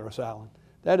on Hatteras Island.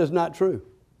 That is not true.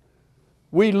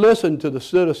 We listen to the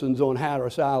citizens on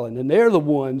Hatteras Island, and they're the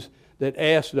ones that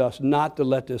asked us not to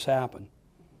let this happen.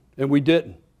 And we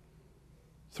didn't.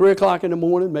 3 o'clock in the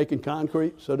morning, making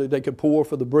concrete so that they could pour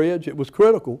for the bridge. It was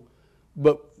critical,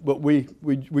 but we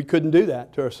couldn't do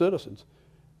that to our citizens.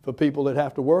 For people that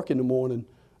have to work in the morning,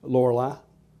 Lorelei,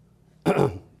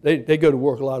 they go to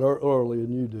work a lot earlier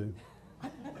than you do.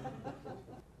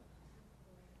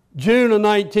 June of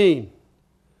 19,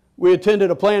 we attended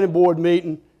a planning board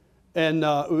meeting and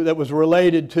that was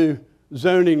related to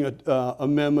zoning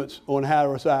amendments on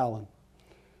Hatteras Island.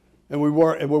 And we're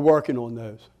working on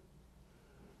those.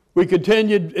 We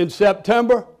continued in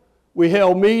September. We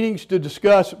held meetings to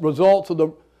discuss results of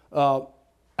the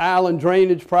island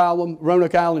drainage problem,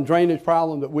 Roanoke Island drainage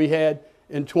problem that we had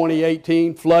in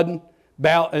 2018, flooding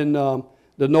in the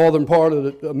northern part of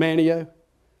the Manteo.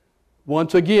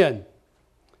 Once again,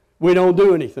 we don't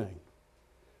do anything.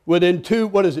 Within 2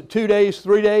 days,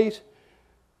 3 days,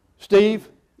 Steve,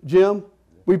 Jim,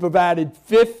 we provided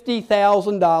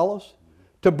 $50,000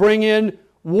 to bring in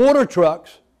water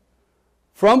trucks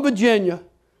from Virginia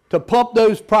to pump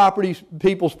those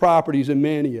people's properties in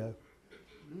Manteo.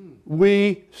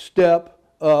 We step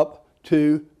up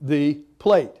to the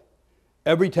plate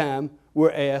every time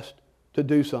we're asked to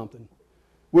do something.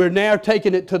 We're now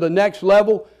taking it to the next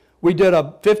level. We did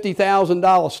a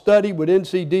 $50,000 study with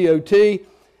NCDOT.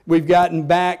 We've gotten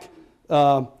back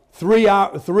three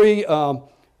options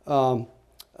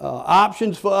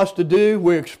for us to do.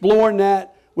 We're exploring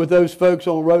that with those folks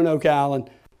on Roanoke Island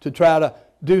to try to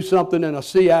do something in a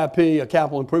CIP, a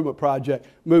capital improvement project,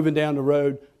 moving down the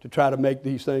road to try to make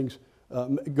these things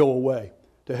go away,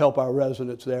 to help our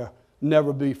residents there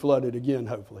never be flooded again,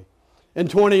 hopefully. In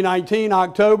 2019,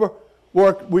 October,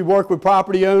 we worked with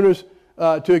property owners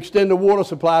to extend the water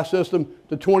supply system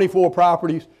to 24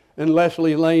 properties in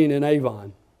Leslie Lane in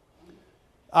Avon.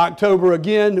 October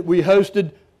again, we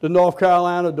hosted the North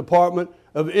Carolina Department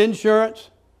of Insurance.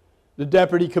 The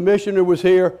Deputy Commissioner was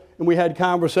here, and we had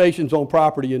conversations on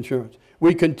property insurance.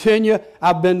 We continue.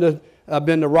 I've been to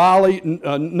Raleigh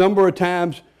a number of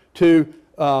times to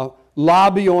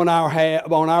lobby on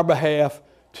our behalf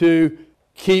to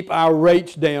keep our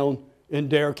rates down in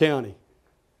Dare County.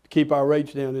 Keep our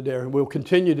rates down in Dare, and we'll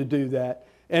continue to do that.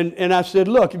 And I said,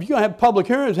 look, if you're going to have public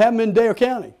hearings, have them in Dare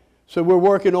County. So we're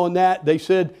working on that. They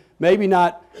said maybe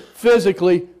not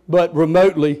physically, but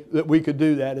remotely, that we could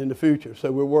do that in the future. So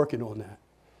we're working on that.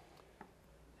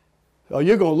 Oh,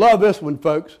 you're going to love this one,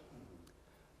 folks.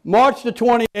 March the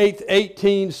 28th,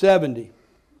 1870.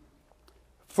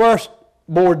 First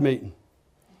board meeting.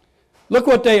 Look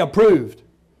what they approved.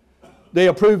 They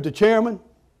approved the chairman.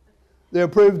 They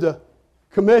approved the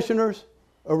commissioners,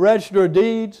 a register of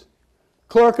deeds,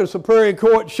 clerk of Superior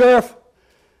Court, sheriff.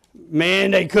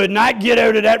 Man, they could not get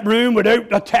out of that room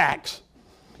without a tax.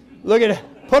 Look at it.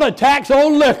 Put a tax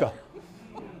on liquor.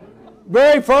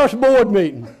 Very first board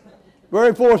meeting.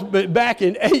 Very first, back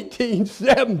in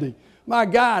 1870. My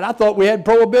God, I thought we had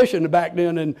prohibition back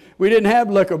then and we didn't have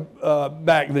liquor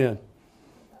back then.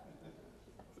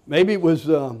 Maybe it was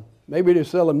Maybe they're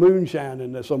selling moonshine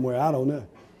in there somewhere. I don't know.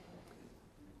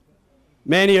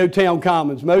 Manteo Town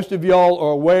Commons. Most of y'all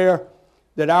are aware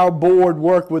that our board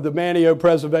worked with the Manteo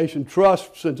Preservation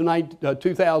Trust since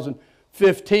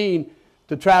 2015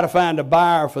 to try to find a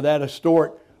buyer for that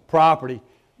historic property.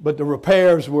 But the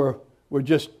repairs were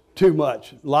just too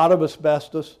much. A lot of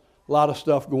asbestos, a lot of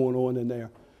stuff going on in there.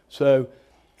 So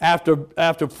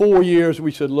after 4 years,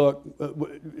 we said, look,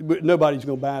 nobody's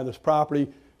going to buy this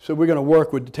property, so we're going to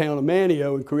work with the town of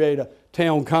Manteo and create a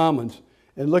town commons.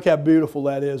 And look how beautiful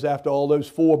that is after all those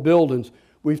 4 buildings.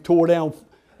 We've tore down,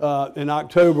 in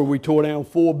October, we tore down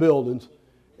 4 buildings,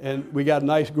 and we got a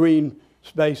nice green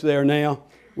space there now.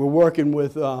 We're working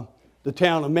with the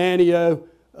town of Manteo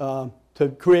to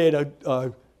create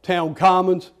a town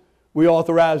commons. We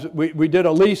did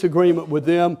a lease agreement with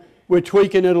them. We're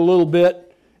tweaking it a little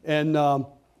bit, and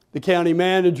the county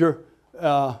manager,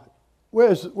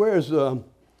 where's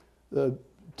the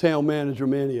town manager,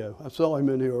 Manteo? I saw him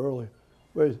in here earlier.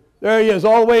 There he is,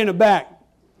 all the way in the back.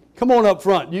 Come on up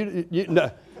front.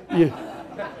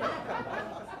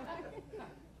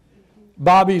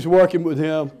 Bobby's working with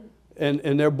him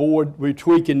and their board. We're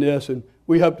tweaking this, and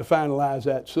we hope to finalize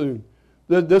that soon.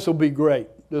 This will be great.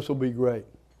 This will be great.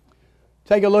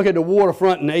 Take a look at the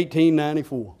waterfront in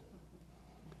 1894.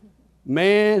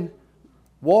 Man,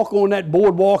 walk on that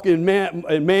boardwalk in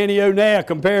Manteo now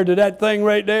compared to that thing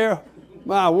right there.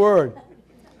 My word.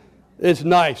 It's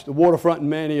nice. The waterfront in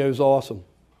Manteo is awesome.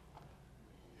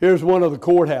 Here's one of the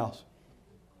courthouse,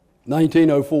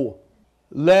 1904.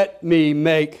 Let me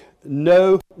make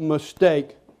no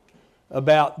mistake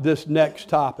about this next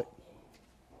topic.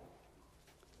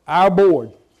 Our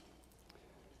board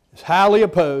is highly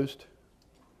opposed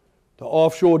to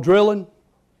offshore drilling,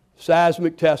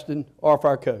 seismic testing off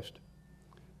our coast.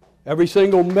 Every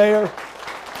single mayor,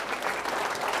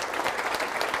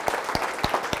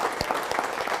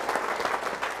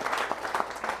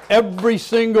 every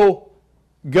single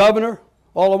governor,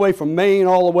 all the way from Maine,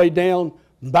 all the way down,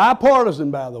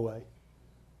 bipartisan, by the way,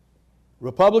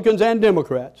 Republicans and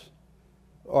Democrats,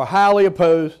 are highly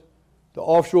opposed to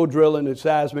offshore drilling and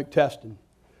seismic testing.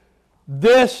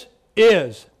 This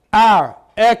is our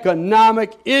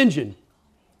economic engine.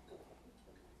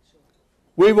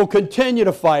 We will continue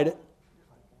to fight it.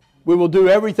 We will do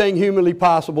everything humanly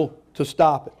possible to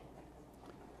stop it.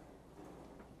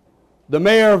 The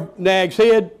mayor of Nags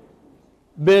Head,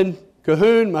 Ben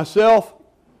Cahoon, myself,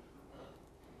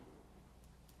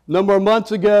 a number of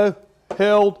months ago,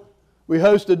 we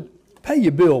hosted, pay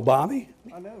your bill, Bobby.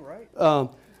 I know, right?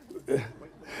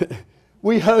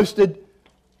 We hosted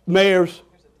mayors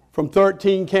from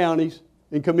 13 counties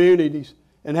and communities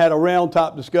and had a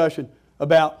round-top discussion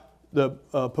about the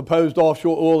proposed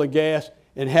offshore oil and gas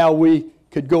and how we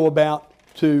could go about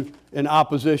to an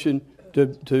opposition,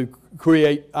 to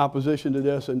create opposition to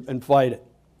this and fight it.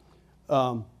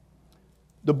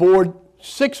 The board,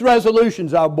 6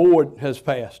 resolutions our board has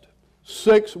passed.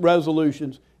 6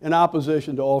 resolutions in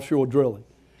opposition to offshore drilling.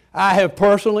 I have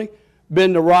personally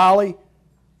been to Raleigh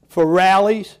for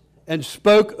rallies and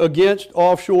spoke against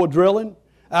offshore drilling.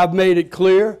 I've made it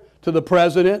clear to the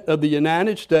President of the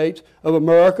United States of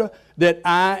America that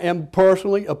I am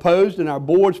personally opposed and our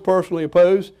board's personally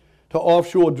opposed to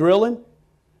offshore drilling.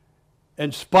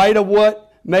 In spite of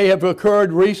what may have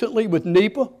occurred recently with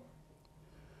NEPA,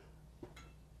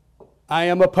 I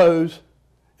am opposed,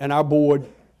 and our board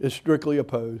is strictly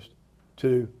opposed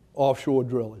to offshore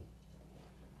drilling.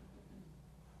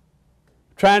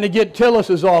 Trying to get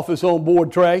Tillis's office on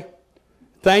board, Trey.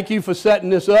 Thank you for setting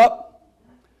this up.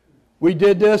 We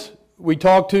did this. We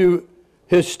talked to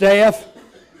his staff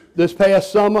this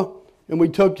past summer, and we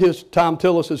took Tom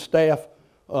Tillis's staff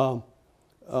on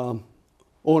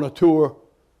a tour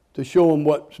to show him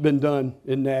what's been done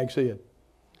in Nags Head.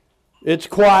 It's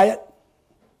quiet.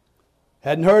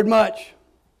 Hadn't heard much.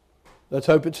 Let's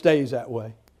hope it stays that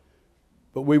way.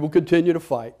 But we will continue to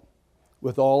fight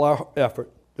with all our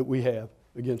effort that we have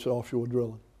against offshore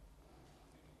drilling.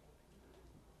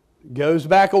 It goes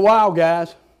back a while,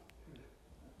 guys.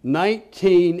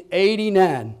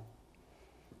 1989.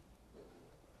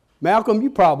 Malcolm,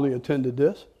 you probably attended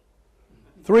this.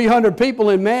 300 people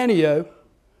in Manteo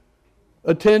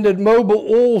attended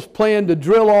Mobil Oil's plan to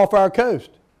drill off our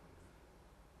coast.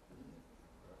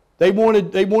 They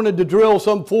wanted to drill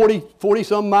some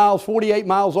 40-some miles, 48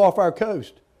 miles off our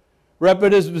coast.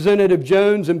 Representative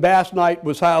Jones and Bass Knight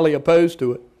was highly opposed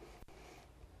to it.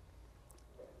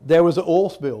 There was an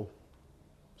oil spill,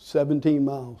 17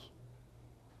 miles.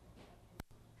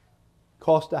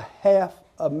 Cost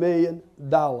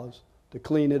 $500,000 to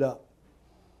clean it up.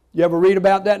 You ever read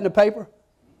about that in the paper?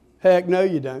 Heck no,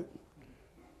 you don't.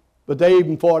 but they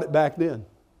even fought it back then.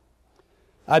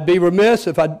 I'd be remiss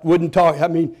if I wouldn't talk. I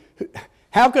mean,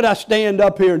 how could I stand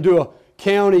up here and do a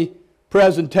county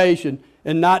presentation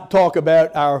and not talk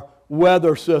about our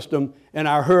weather system and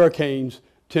our hurricanes,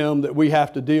 Tim, that we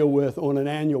have to deal with on an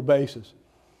annual basis?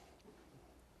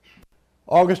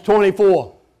 August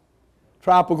 24,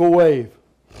 tropical wave.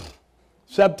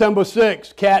 September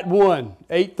 6, Cat 1,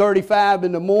 8:35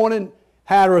 in the morning,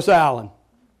 Hatteras Island.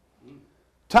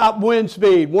 Top wind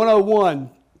speed, 101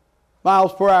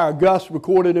 miles per hour, gusts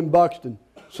recorded in Buxton.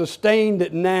 Sustained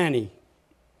at 90.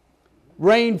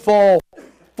 Rainfall,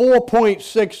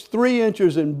 4.63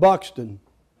 inches in Buxton.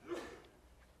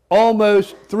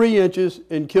 Almost 3 inches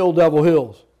in Kill Devil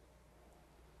Hills.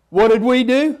 What did we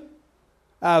do?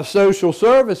 Our social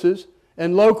services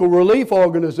and local relief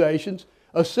organizations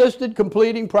assisted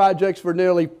completing projects for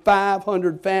nearly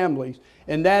 500 families,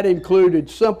 and that included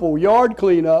simple yard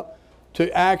cleanup to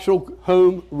actual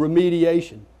home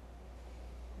remediation.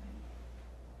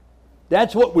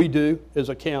 That's what we do as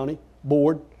a county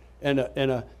board and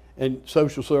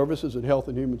social services and health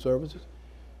and human services.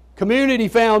 Community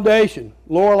Foundation,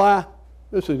 Lorelei,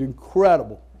 this is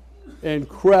incredible,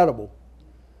 incredible.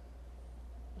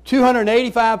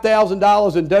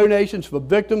 $285,000 in donations for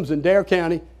victims in Dare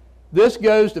County. This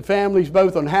goes to families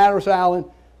both on Hatteras Island,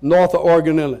 north of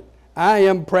Oregon Inlet. I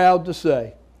am proud to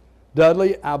say,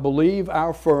 Dudley, I believe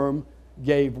our firm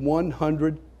gave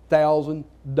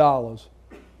 $100,000.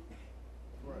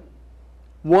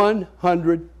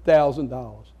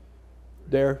 $100,000.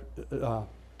 Their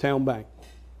town bank.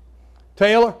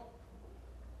 Taylor,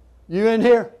 you in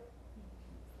here?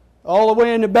 All the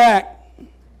way in the back.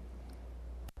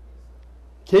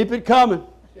 Keep it coming.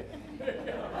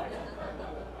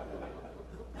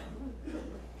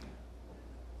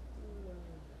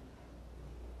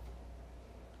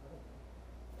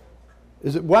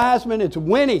 Is it Wiseman? It's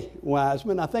Winnie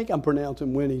Wiseman. I think I'm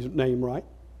pronouncing Winnie's name right.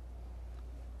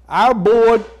 Our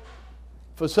board,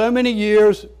 for so many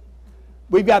years,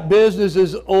 we've got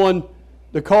businesses on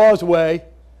the causeway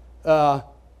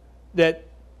that,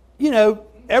 you know,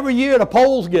 every year the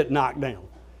poles get knocked down.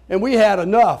 And we had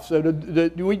enough. So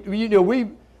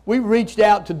we reached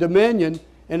out to Dominion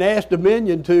and asked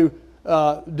Dominion to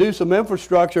do some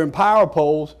infrastructure and power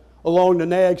poles along the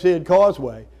Nags Head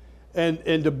Causeway and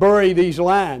to bury these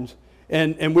lines.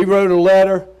 And we wrote a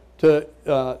letter to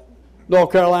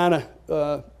North Carolina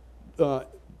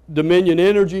Dominion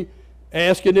Energy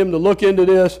asking them to look into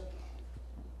this.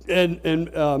 And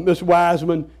Ms.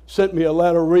 Wiseman sent me a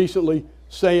letter recently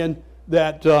saying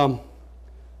that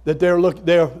that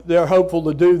they're hopeful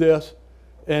to do this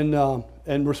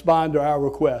and respond to our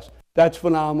request. That's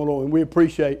phenomenal, and we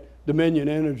appreciate Dominion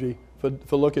Energy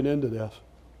for looking into this.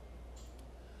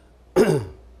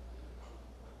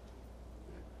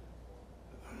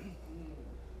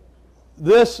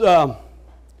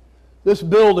 This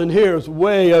building here is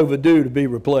way overdue to be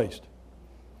replaced.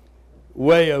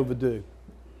 Way overdue.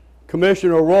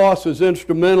 Commissioner Ross is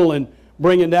instrumental in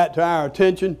bringing that to our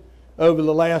attention over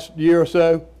the last year or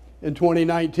so in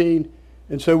 2019.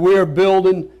 And so we're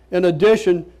building, in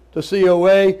addition to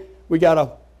COA, we got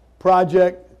a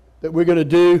project that we're going to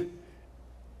do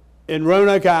in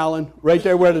Roanoke Island, right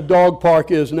there where the dog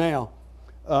park is now.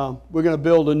 We're going to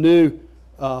build a new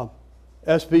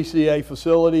SPCA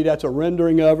facility. That's a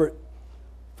rendering of it,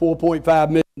 $4.5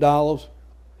 million.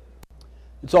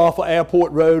 It's off of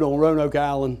Airport Road on Roanoke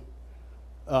Island.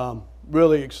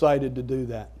 Really excited to do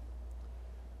that.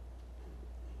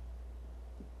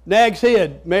 Nags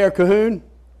Head, Mayor Cahoon,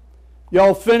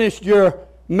 y'all finished your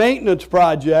maintenance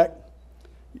project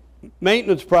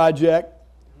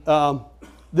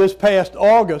this past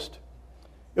August.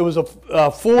 It was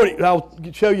a 40, I'll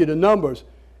show you the numbers.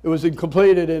 It was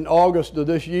completed in August of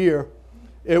this year.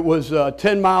 It was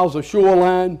 10 miles of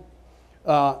shoreline,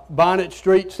 Bonnet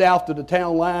Street south to the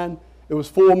town line. It was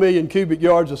 4 million cubic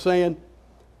yards of sand.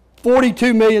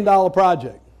 $42 million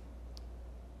project.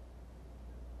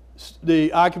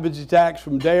 The occupancy tax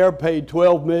from Dare paid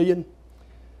 $12 million.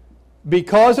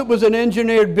 Because it was an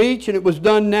engineered beach and it was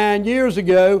done 9 years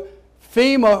ago,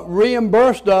 FEMA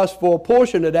reimbursed us for a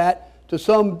portion of that to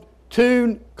some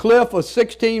cliff of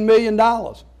 $16 million.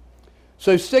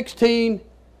 So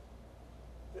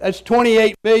that's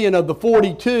 28 million of the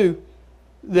 42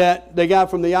 that they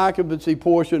got from the occupancy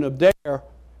portion of Dare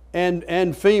and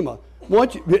FEMA.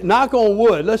 Knock on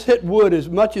wood, let's hit wood as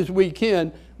much as we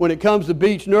can when it comes to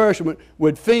beach nourishment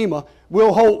with FEMA.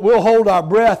 We'll hold our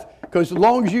breath, because as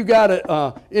long as you got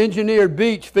an engineered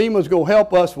beach, FEMA's going to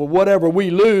help us with whatever we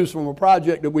lose from a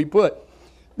project that we put.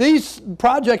 These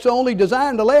projects are only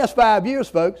designed to last 5 years,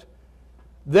 folks.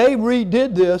 They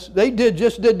redid this. They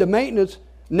just did the maintenance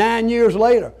 9 years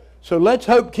later. So let's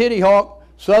hope Kitty Hawk,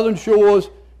 Southern Shores,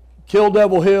 Kill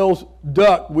Devil Hills,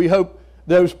 Duck, we hope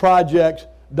those projects,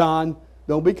 Don,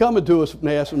 don't be coming to us and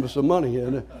asking for some money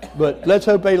here. But let's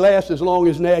hope they last as long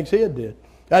as Nags Head did.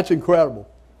 That's incredible.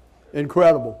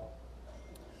 Incredible.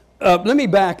 Let me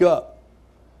back up.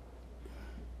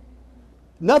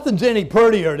 Nothing's any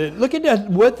prettier than, look at the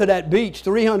width of that beach,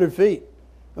 300 feet.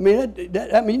 I mean, you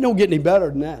don't get any better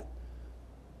than that.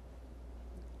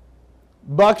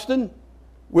 Buxton,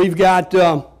 we've got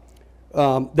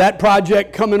that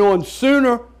project coming on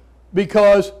sooner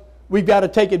because we've got to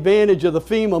take advantage of the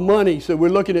FEMA money. So we're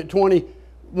looking at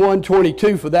 21,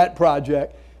 22 for that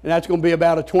project. And that's going to be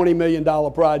about a $20 million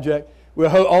project. We're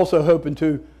also hoping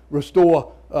to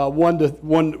restore 1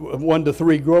 to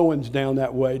 3 growings down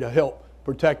that way to help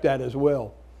protect that as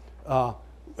well.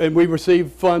 And we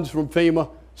received funds from FEMA.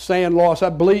 Sand loss, I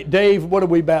believe, Dave, what are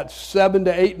we, about $7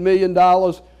 to $8 million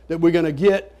that we're going to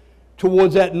get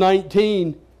towards that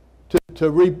 19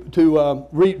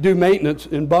 to do maintenance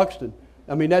in Buxton.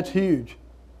 I mean, that's huge.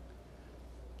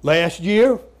 Last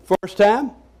year, first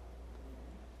time,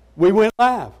 we went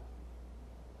live.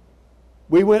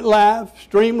 We went live,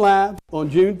 streamed live on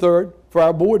June 3rd for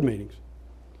our board meetings.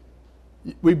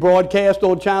 We broadcast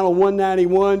on channel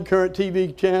 191, Current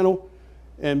TV channel,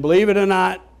 and believe it or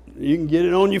not, you can get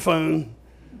it on your phone.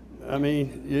 I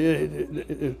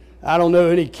mean, I don't know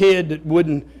any kid that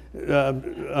wouldn't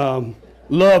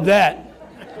love that.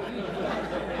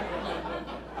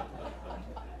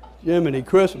 Jiminy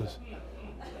Christmas.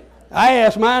 I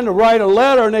asked mine to write a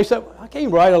letter, and they said, I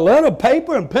can't write a letter,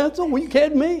 paper and pencil. Were you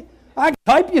kidding me? I can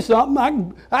type you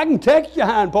something. I can text you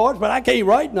hind parts, but I can't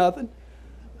write nothing.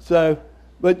 So,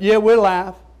 but yeah, we're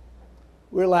live.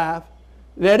 We're live.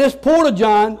 Now, this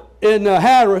Porta-John in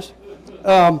Hatteras,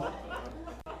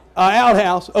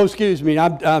 outhouse, oh, excuse me,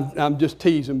 I'm just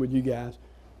teasing with you guys.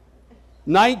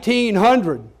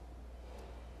 1900,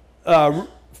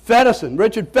 Fedison,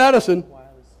 Richard Fedison,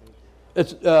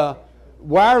 it's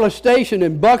wireless station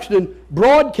in Buxton,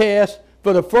 broadcast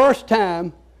for the first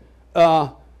time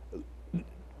by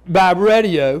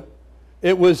radio.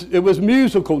 It was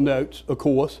musical notes, of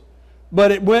course,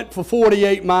 but it went for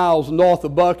 48 miles north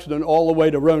of Buxton all the way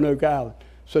to Roanoke Island.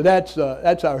 So that's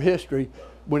our history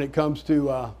when it comes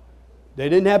to, they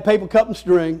didn't have paper cup and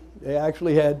string. They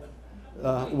actually had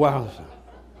wireless.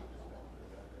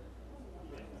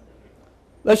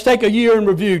 Let's take a year in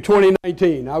review,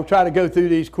 2019. I'll try to go through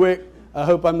these quick. I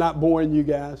hope I'm not boring you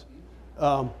guys.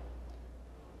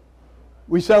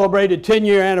 We celebrated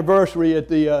 10-year anniversary at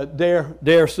the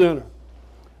Dare Center.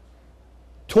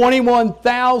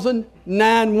 21,000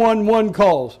 911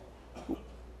 calls.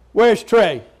 Where's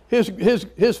Trey?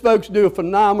 His folks do a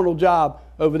phenomenal job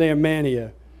over there in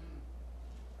Manteo.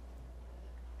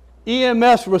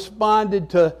 EMS responded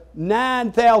to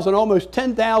 9,000, almost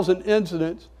 10,000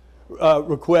 incidents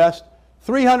requests.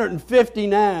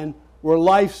 359 were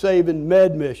life-saving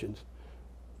med missions.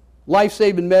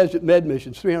 Life-saving med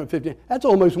missions, 350. That's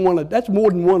almost that's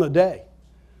more than one a day.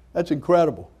 That's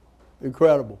incredible,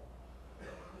 incredible.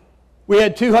 We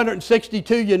had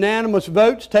 262 unanimous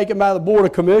votes taken by the Board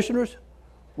of Commissioners.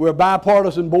 We're a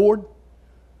bipartisan board.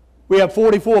 We have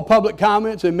 44 public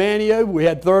comments in Manteo. We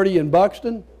had 30 in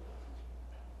Buxton.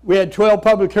 We had 12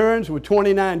 public hearings with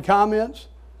 29 comments.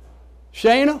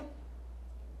 Shana,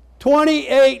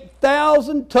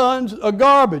 28,000 tons of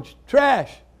garbage,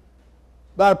 trash,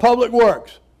 by Public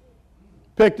Works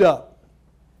picked up.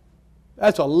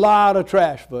 That's a lot of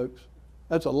trash, folks.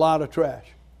 That's a lot of trash.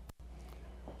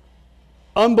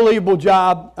 Unbelievable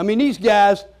job. I mean, these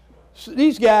guys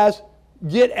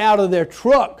get out of their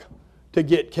truck to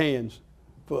get cans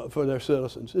for their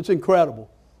citizens. It's incredible.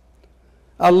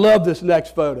 I love this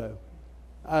next photo.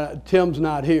 Tim's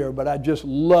not here, but I just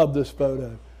love this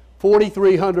photo.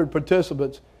 4,300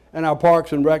 participants in our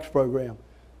Parks and Recs program.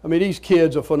 I mean, these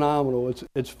kids are phenomenal.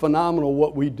 It's phenomenal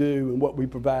what we do and what we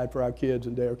provide for our kids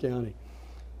in Dare County.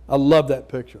 I love that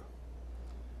picture.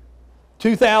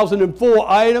 2,004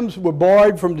 items were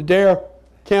borrowed from the Dare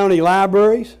County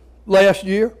libraries last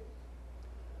year.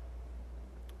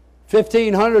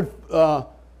 1,500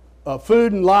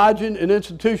 food and lodging and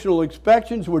institutional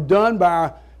inspections were done by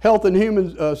our Health and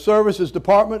Human Services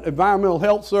Department, Environmental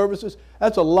Health Services.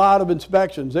 That's a lot of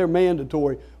inspections. They're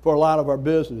mandatory for a lot of our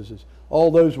businesses.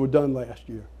 All those were done last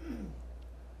year.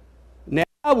 Now,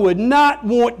 I would not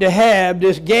want to have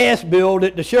this gas bill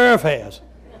that the sheriff has.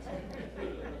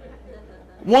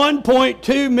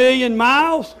 1.2 million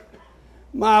miles?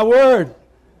 My word.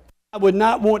 I would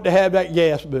not want to have that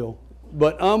gas bill.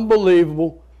 But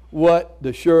unbelievable, what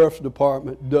the Sheriff's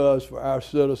Department does for our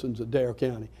citizens of Dare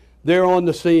County. They're on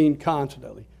the scene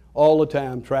constantly, all the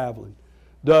time traveling.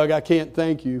 Doug, I can't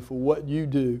thank you for what you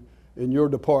do in your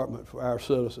department for our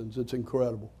citizens. It's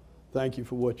incredible. Thank you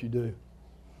for what you do.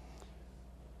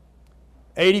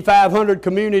 8,500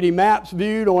 community maps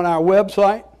viewed on our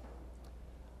website.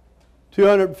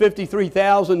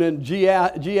 253,000 in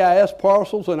GIS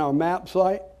parcels on our map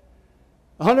site.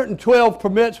 112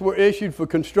 permits were issued for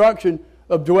construction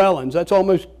of dwellings.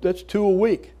 That's 2 a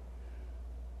week.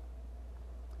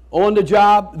 On the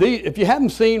job, if you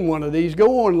haven't seen one of these,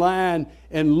 go online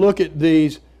and look at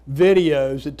these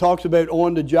videos. It talks about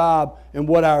on the job and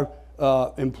what our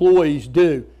employees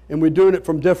do. And we're doing it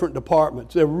from different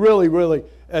departments. They're really, really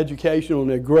educational, and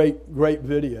they're great, great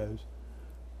videos.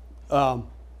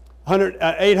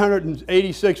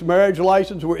 886 marriage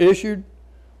licenses were issued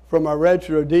from our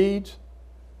Register of Deeds.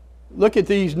 Look at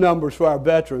these numbers for our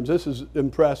veterans. This is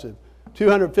impressive.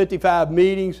 255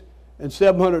 meetings and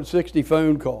 760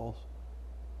 phone calls.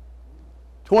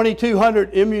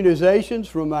 2,200 immunizations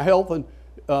from our Health and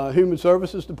Human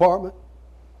Services Department.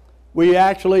 We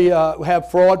actually have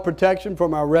fraud protection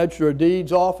from our Register of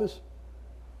Deeds office.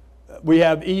 We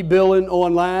have e-billing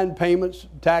online, payments,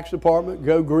 tax department,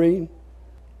 Go Green.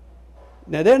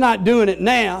 Now, they're not doing it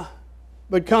now,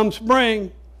 but come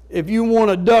spring, if you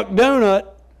want a duck donut,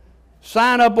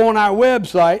 sign up on our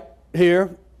website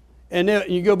here, and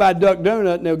you go buy Duck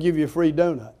Donut, and they'll give you a free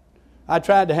donut. I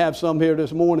tried to have some here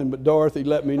this morning, but Dorothy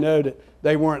let me know that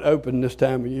they weren't open this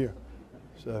time of year.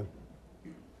 So,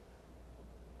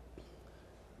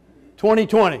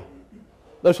 2020,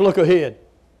 let's look ahead.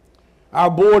 Our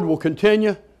board will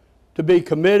continue to be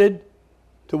committed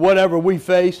to whatever we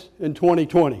face in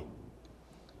 2020.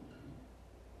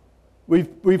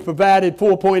 We've provided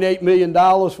 $4.8 million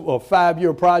for a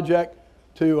 5-year project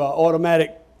to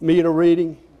automatic meter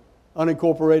reading,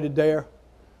 unincorporated Dare.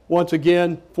 Once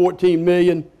again, $14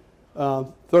 million,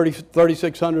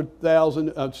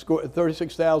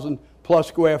 36,000 plus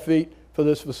square feet for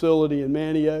this facility in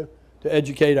Manteo to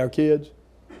educate our kids.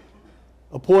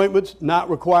 Appointments not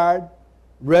required.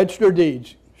 Register of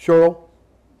Deeds. Cheryl,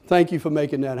 thank you for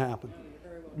making that happen.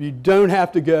 You don't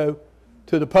have to go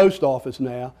to the post office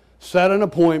now. Set an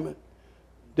appointment,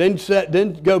 then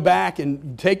go back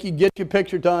and get your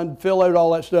picture done, fill out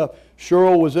all that stuff.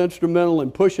 Cheryl was instrumental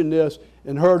in pushing this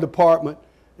in her department,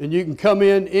 and you can come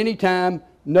in anytime,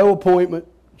 no appointment,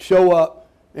 show up,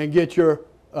 and get your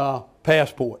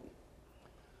passport.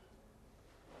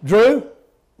 Drew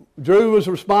was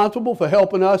responsible for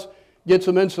helping us get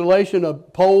some installation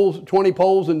of poles, 20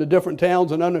 poles in the different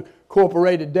towns and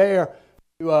unincorporated Dare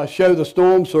to show the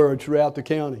storm surge throughout the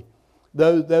county.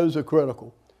 Those are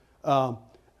critical. Mr.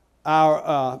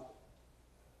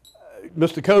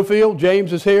 Cofield,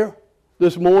 James is here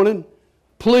this morning.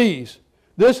 Please,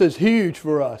 this is huge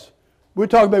for us. We're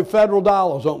talking about federal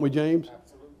dollars, aren't we, James?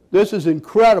 Absolutely. This is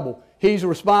incredible. He's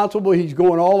responsible. He's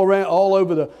going all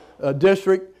over the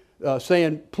district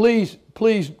saying, please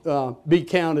be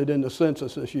counted in the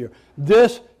census this year.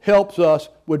 This helps us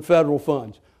with federal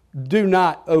funds. Do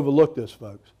not overlook this,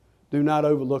 folks. Do not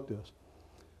overlook this.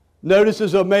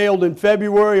 Notices are mailed in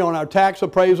February on our tax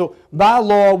appraisal. By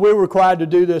law, we're required to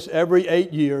do this every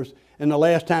 8 years, and the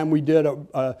last time we did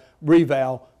a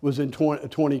reval was in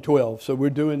 2012, so we're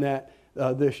doing that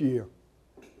this year.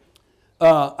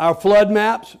 Our flood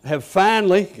maps have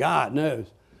finally, God knows,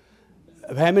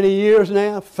 how many years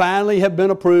now, finally have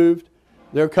been approved.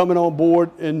 They're coming on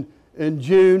board in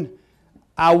June.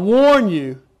 I warn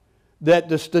you that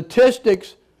the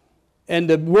statistics and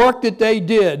the work that they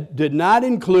did not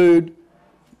include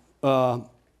Hermine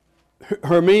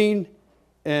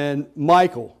and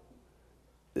Michael.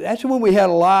 That's when we had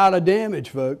a lot of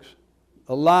damage, folks.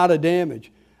 A lot of damage.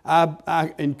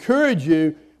 I encourage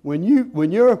you, when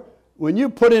you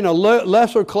put in a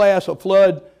lesser class of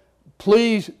flood,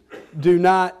 please do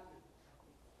not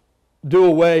do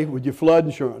away with your flood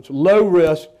insurance. Low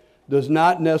risk does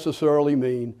not necessarily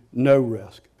mean no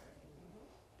risk.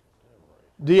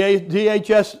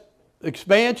 DHS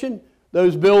expansion,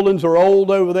 those buildings are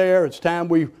old over there. It's time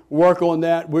we work on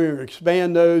that. We're going to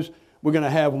expand those. We're going to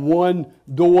have one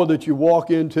door that you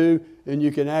walk into and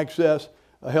you can access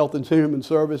Health and Human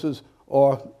Services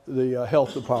or the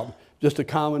Health Department. Just a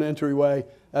common entryway.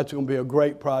 That's going to be a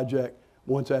great project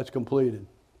once that's completed.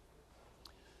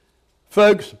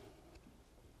 Folks,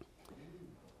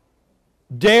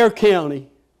 Dare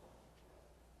County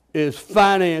is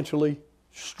financially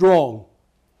strong.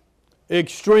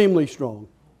 Extremely strong.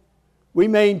 We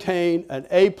maintain an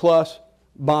A+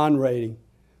 bond rating,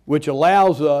 which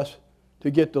allows us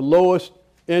to get the lowest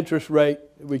interest rate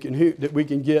that we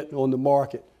can get on the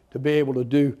market to be able to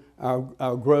do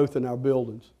our growth in our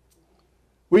buildings.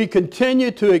 We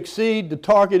continue to exceed the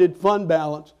targeted fund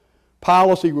balance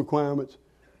policy requirements.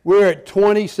 We're at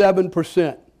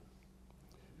 27%.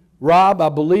 Rob, I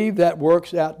believe that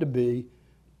works out to be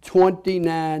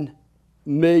 29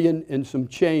 million and some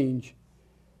change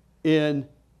in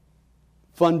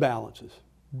fund balances.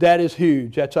 That is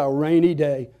huge. That's our rainy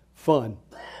day fund.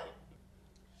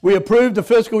 We approved the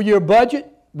fiscal year budget.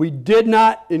 We did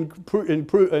not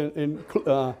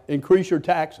increase your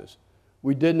taxes.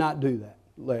 We did not do that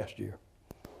last year.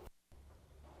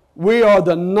 We are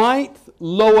the 9th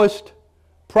lowest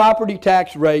property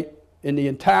tax rate in the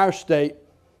entire state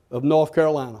of North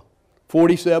Carolina,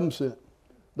 47 cents,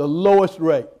 the lowest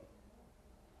rate.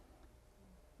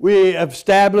 We have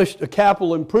established a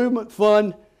capital improvement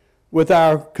fund with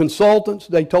our consultants.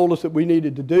 They told us that we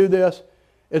needed to do this.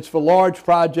 It's for large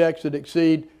projects that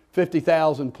exceed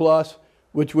 50,000 plus,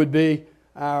 which would be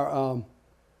our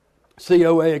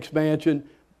COA expansion,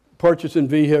 purchasing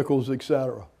vehicles,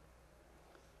 etc.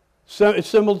 So it's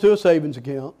similar to a savings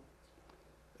account.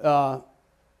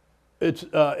 It's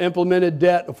implemented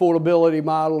debt affordability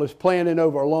model is planning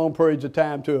over long periods of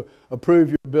time to improve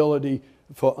your ability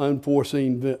for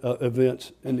unforeseen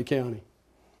events in the county.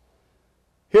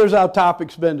 Here's our top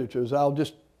expenditures. I'll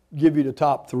just give you the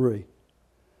top three.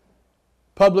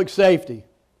 Public safety,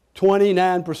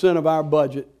 29% of our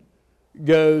budget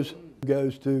goes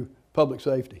to public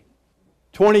safety.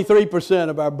 23%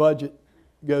 of our budget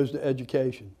goes to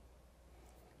education.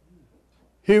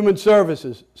 Human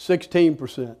services,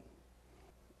 16%.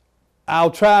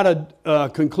 I'll try to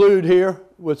conclude here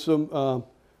with some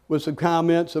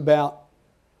comments about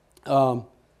what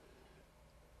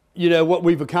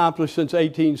we've accomplished since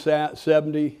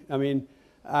 1870. I mean,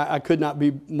 I could not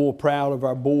be more proud of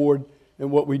our board and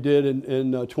what we did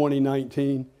in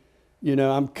 2019.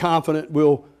 I'm confident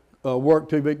we'll work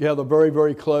together very,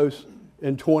 very close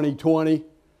in 2020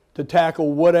 to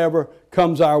tackle whatever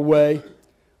comes our way.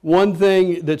 One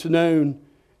thing that's known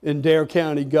in Dare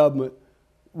County government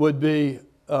would be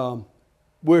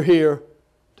we're here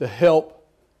to help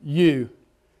you.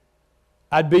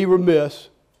 I'd be remiss,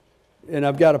 and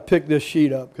I've got to pick this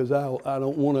sheet up because I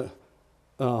don't want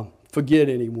to forget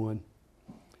anyone.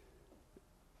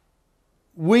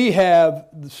 We have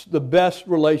the best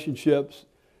relationships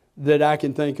that I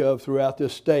can think of throughout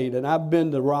this state. And I've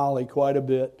been to Raleigh quite a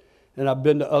bit, and I've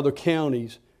been to other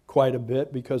counties quite a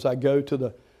bit because I go to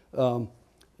the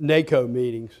NACO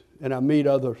meetings and I meet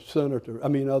other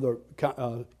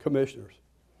commissioners.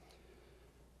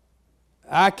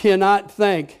 I cannot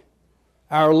thank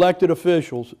our elected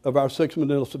officials of our 6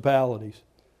 municipalities.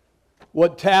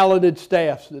 What talented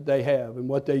staffs that they have and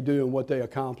what they do and what they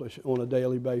accomplish on a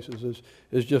daily basis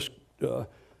is just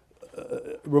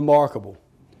remarkable.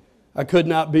 I could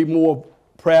not be more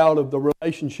proud of the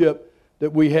relationship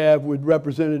that we have with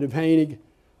Representative Hoenig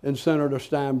and Senator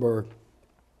Steinberg,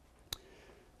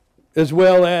 as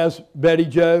well as Betty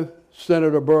Jo,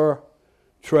 Senator Burr,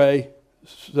 Trey,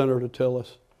 Senator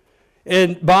Tillis.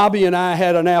 And Bobby and I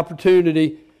had an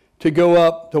opportunity to go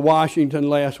up to Washington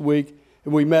last week,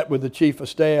 and we met with the Chief of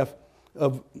Staff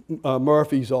of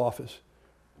Murphy's office.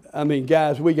 I mean,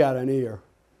 guys, we got an ear.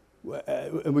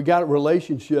 And we got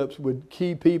relationships with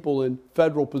key people in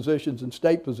federal positions and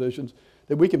state positions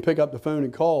that we can pick up the phone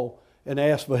and call and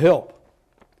ask for help.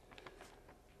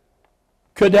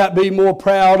 Could not be more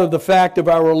proud of the fact of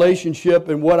our relationship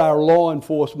and what our law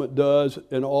enforcement does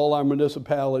in all our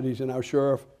municipalities and our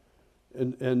sheriff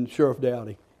and Sheriff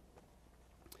Dowdy.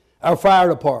 Our fire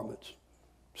departments,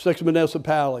 6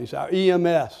 municipalities, our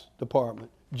EMS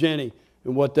department, Jenny,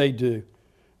 and what they do.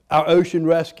 Our ocean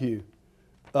rescue.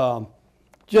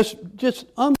 Just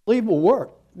unbelievable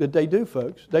work that they do,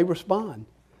 folks. They respond.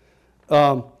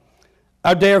 Our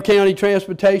Dare County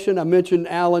Transportation, I mentioned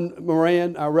Alan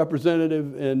Moran, our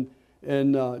representative,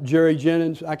 and Jerry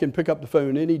Jennings. I can pick up the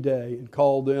phone any day and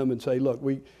call them and say, look,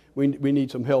 we need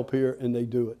some help here, and they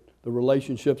do it. The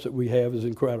relationships that we have is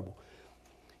incredible.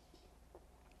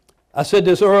 I said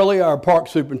this earlier, our park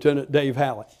superintendent, Dave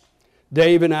Hallett.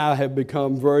 Dave and I have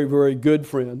become very, very good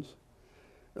friends.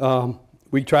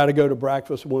 We try to go to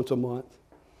breakfast once a month.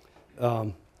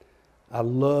 I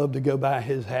love to go by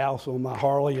his house on my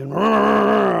Harley and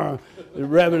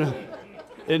revving.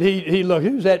 And he look,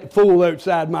 who's that fool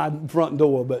outside my front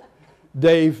door? But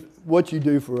Dave, what you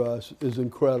do for us is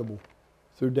incredible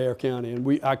through Dare County,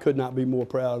 and I could not be more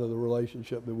proud of the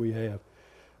relationship that we have.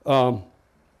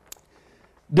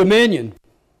 Dominion,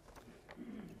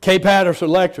 K. Patterson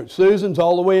Electric. Susan's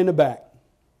all the way in the back.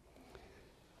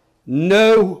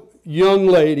 No young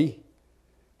lady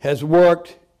has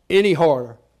worked any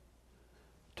harder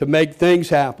to make things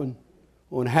happen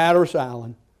on Hatteras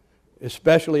Island,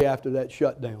 especially after that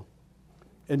shutdown.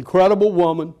 Incredible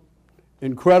woman,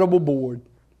 incredible board,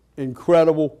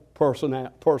 incredible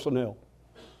personnel.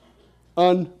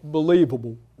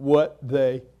 Unbelievable what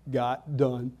they got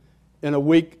done in a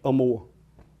week or more.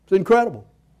 It's incredible.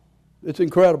 It's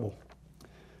incredible.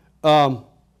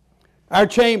 Our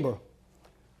chamber.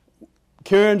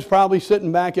 Karen's probably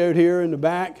sitting back out here in the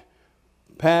back.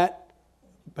 Pat,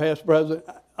 past president.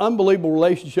 Unbelievable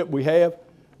relationship we have.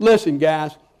 Listen,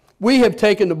 guys, we have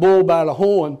taken the bull by the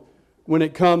horn when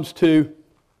it comes to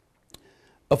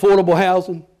affordable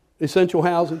housing, essential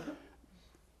housing.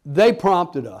 They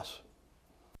prompted us.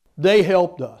 They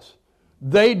helped us.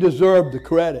 They deserve the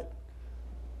credit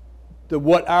to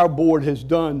what our board has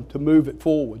done to move it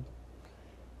forward.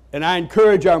 And I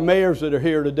encourage our mayors that are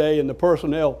here today and the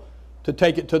personnel to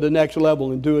take it to the next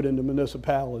level and do it in the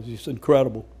municipalities. It's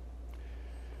incredible.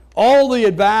 All the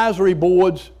advisory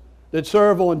boards that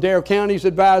serve on Dare County's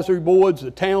advisory boards, the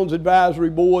town's advisory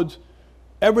boards,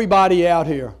 everybody out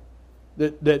here,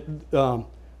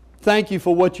 thank you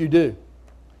for what you do.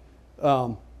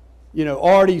 You know,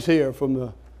 Artie's here from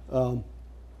the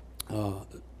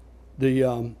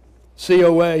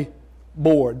COA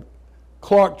board.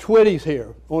 Clark Twitty's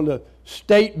here on the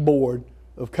state board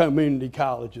of community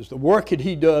colleges. The work that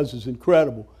he does is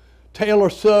incredible. Taylor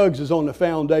Suggs is on the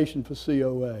foundation for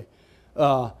COA.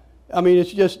 I mean,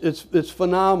 it's just, it's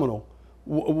phenomenal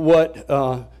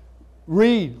what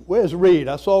Reed, where's Reed?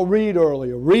 I saw Reed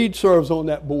earlier. Reed serves on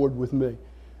that board with me.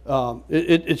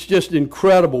 It's just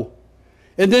incredible.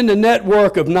 And then the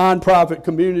network of nonprofit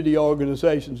community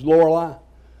organizations, Lorelei,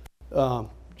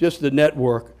 just the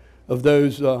network of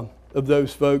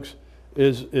those folks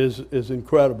is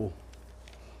incredible.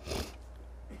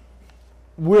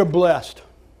 We're blessed.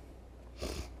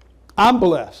 I'm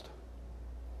blessed.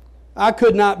 I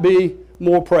could not be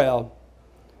more proud to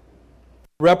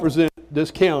represent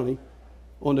this county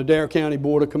on the Dare County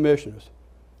Board of Commissioners.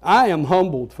 I am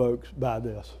humbled, folks, by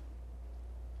this.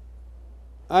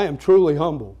 I am truly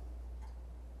humbled.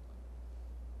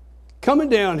 Coming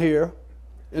down here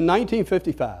in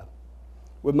 1955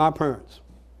 with my parents,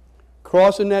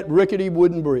 crossing that rickety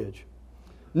wooden bridge,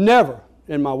 never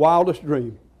in my wildest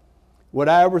dream would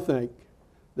I ever think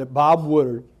that Bob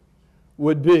Woodard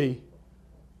would be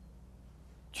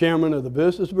chairman of the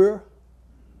Business Bureau,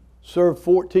 served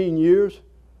 14 years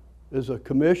as a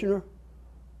commissioner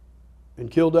in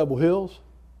Kill Devil Hills,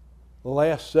 the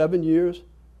last 7 years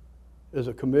as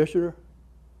a commissioner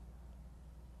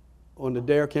on the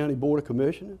Dare County Board of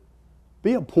Commissioners,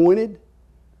 be appointed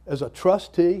as a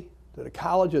trustee to the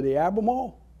College of the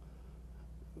Albemarle.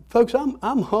 Folks, I'm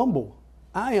humble.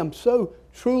 I am so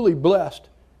truly blessed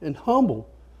and humbled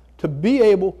to be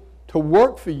able to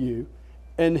work for you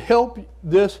and help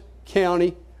this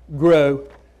county grow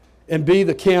and be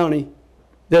the county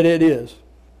that it is.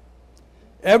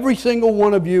 Every single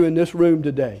one of you in this room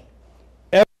today,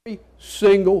 every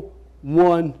single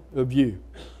one of you,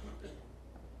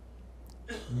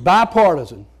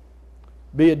 bipartisan,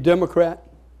 be it Democrat,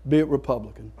 be it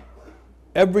Republican,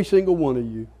 every single one of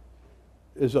you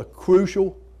is a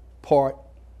crucial part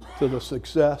to the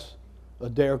success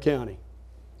of Dare County.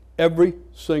 Every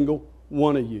single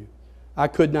one of you. I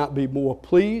could not be more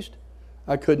pleased.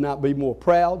 I could not be more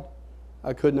proud.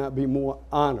 I could not be more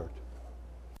honored.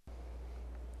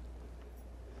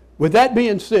 With that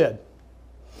being said,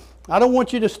 I don't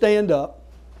want you to stand up.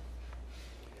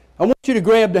 I want you to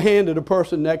grab the hand of the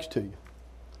person next to you.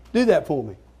 Do that for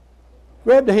me.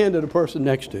 Grab the hand of the person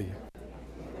next to you.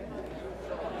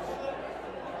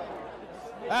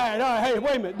 All right, hey,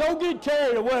 wait a minute. Don't get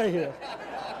carried away here.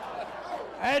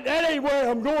 That ain't where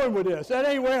I'm going with this. That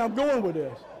ain't where I'm going with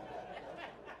this.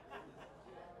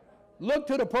 Look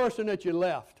to the person that you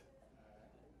left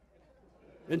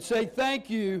and say thank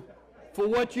you for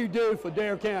what you do for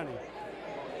Dare County.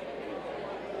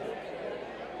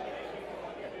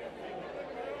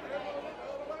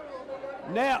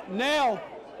 Now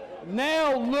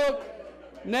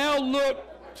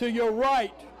look to your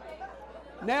right.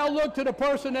 Now look to the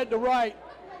person at the right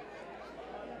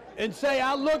and say,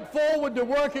 I look forward to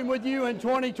working with you in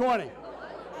 2020.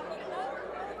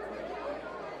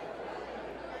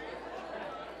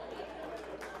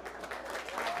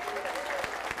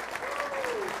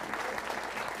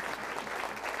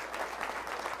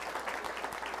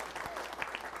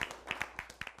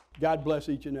 God bless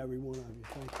each and every one of you.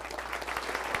 Thank you.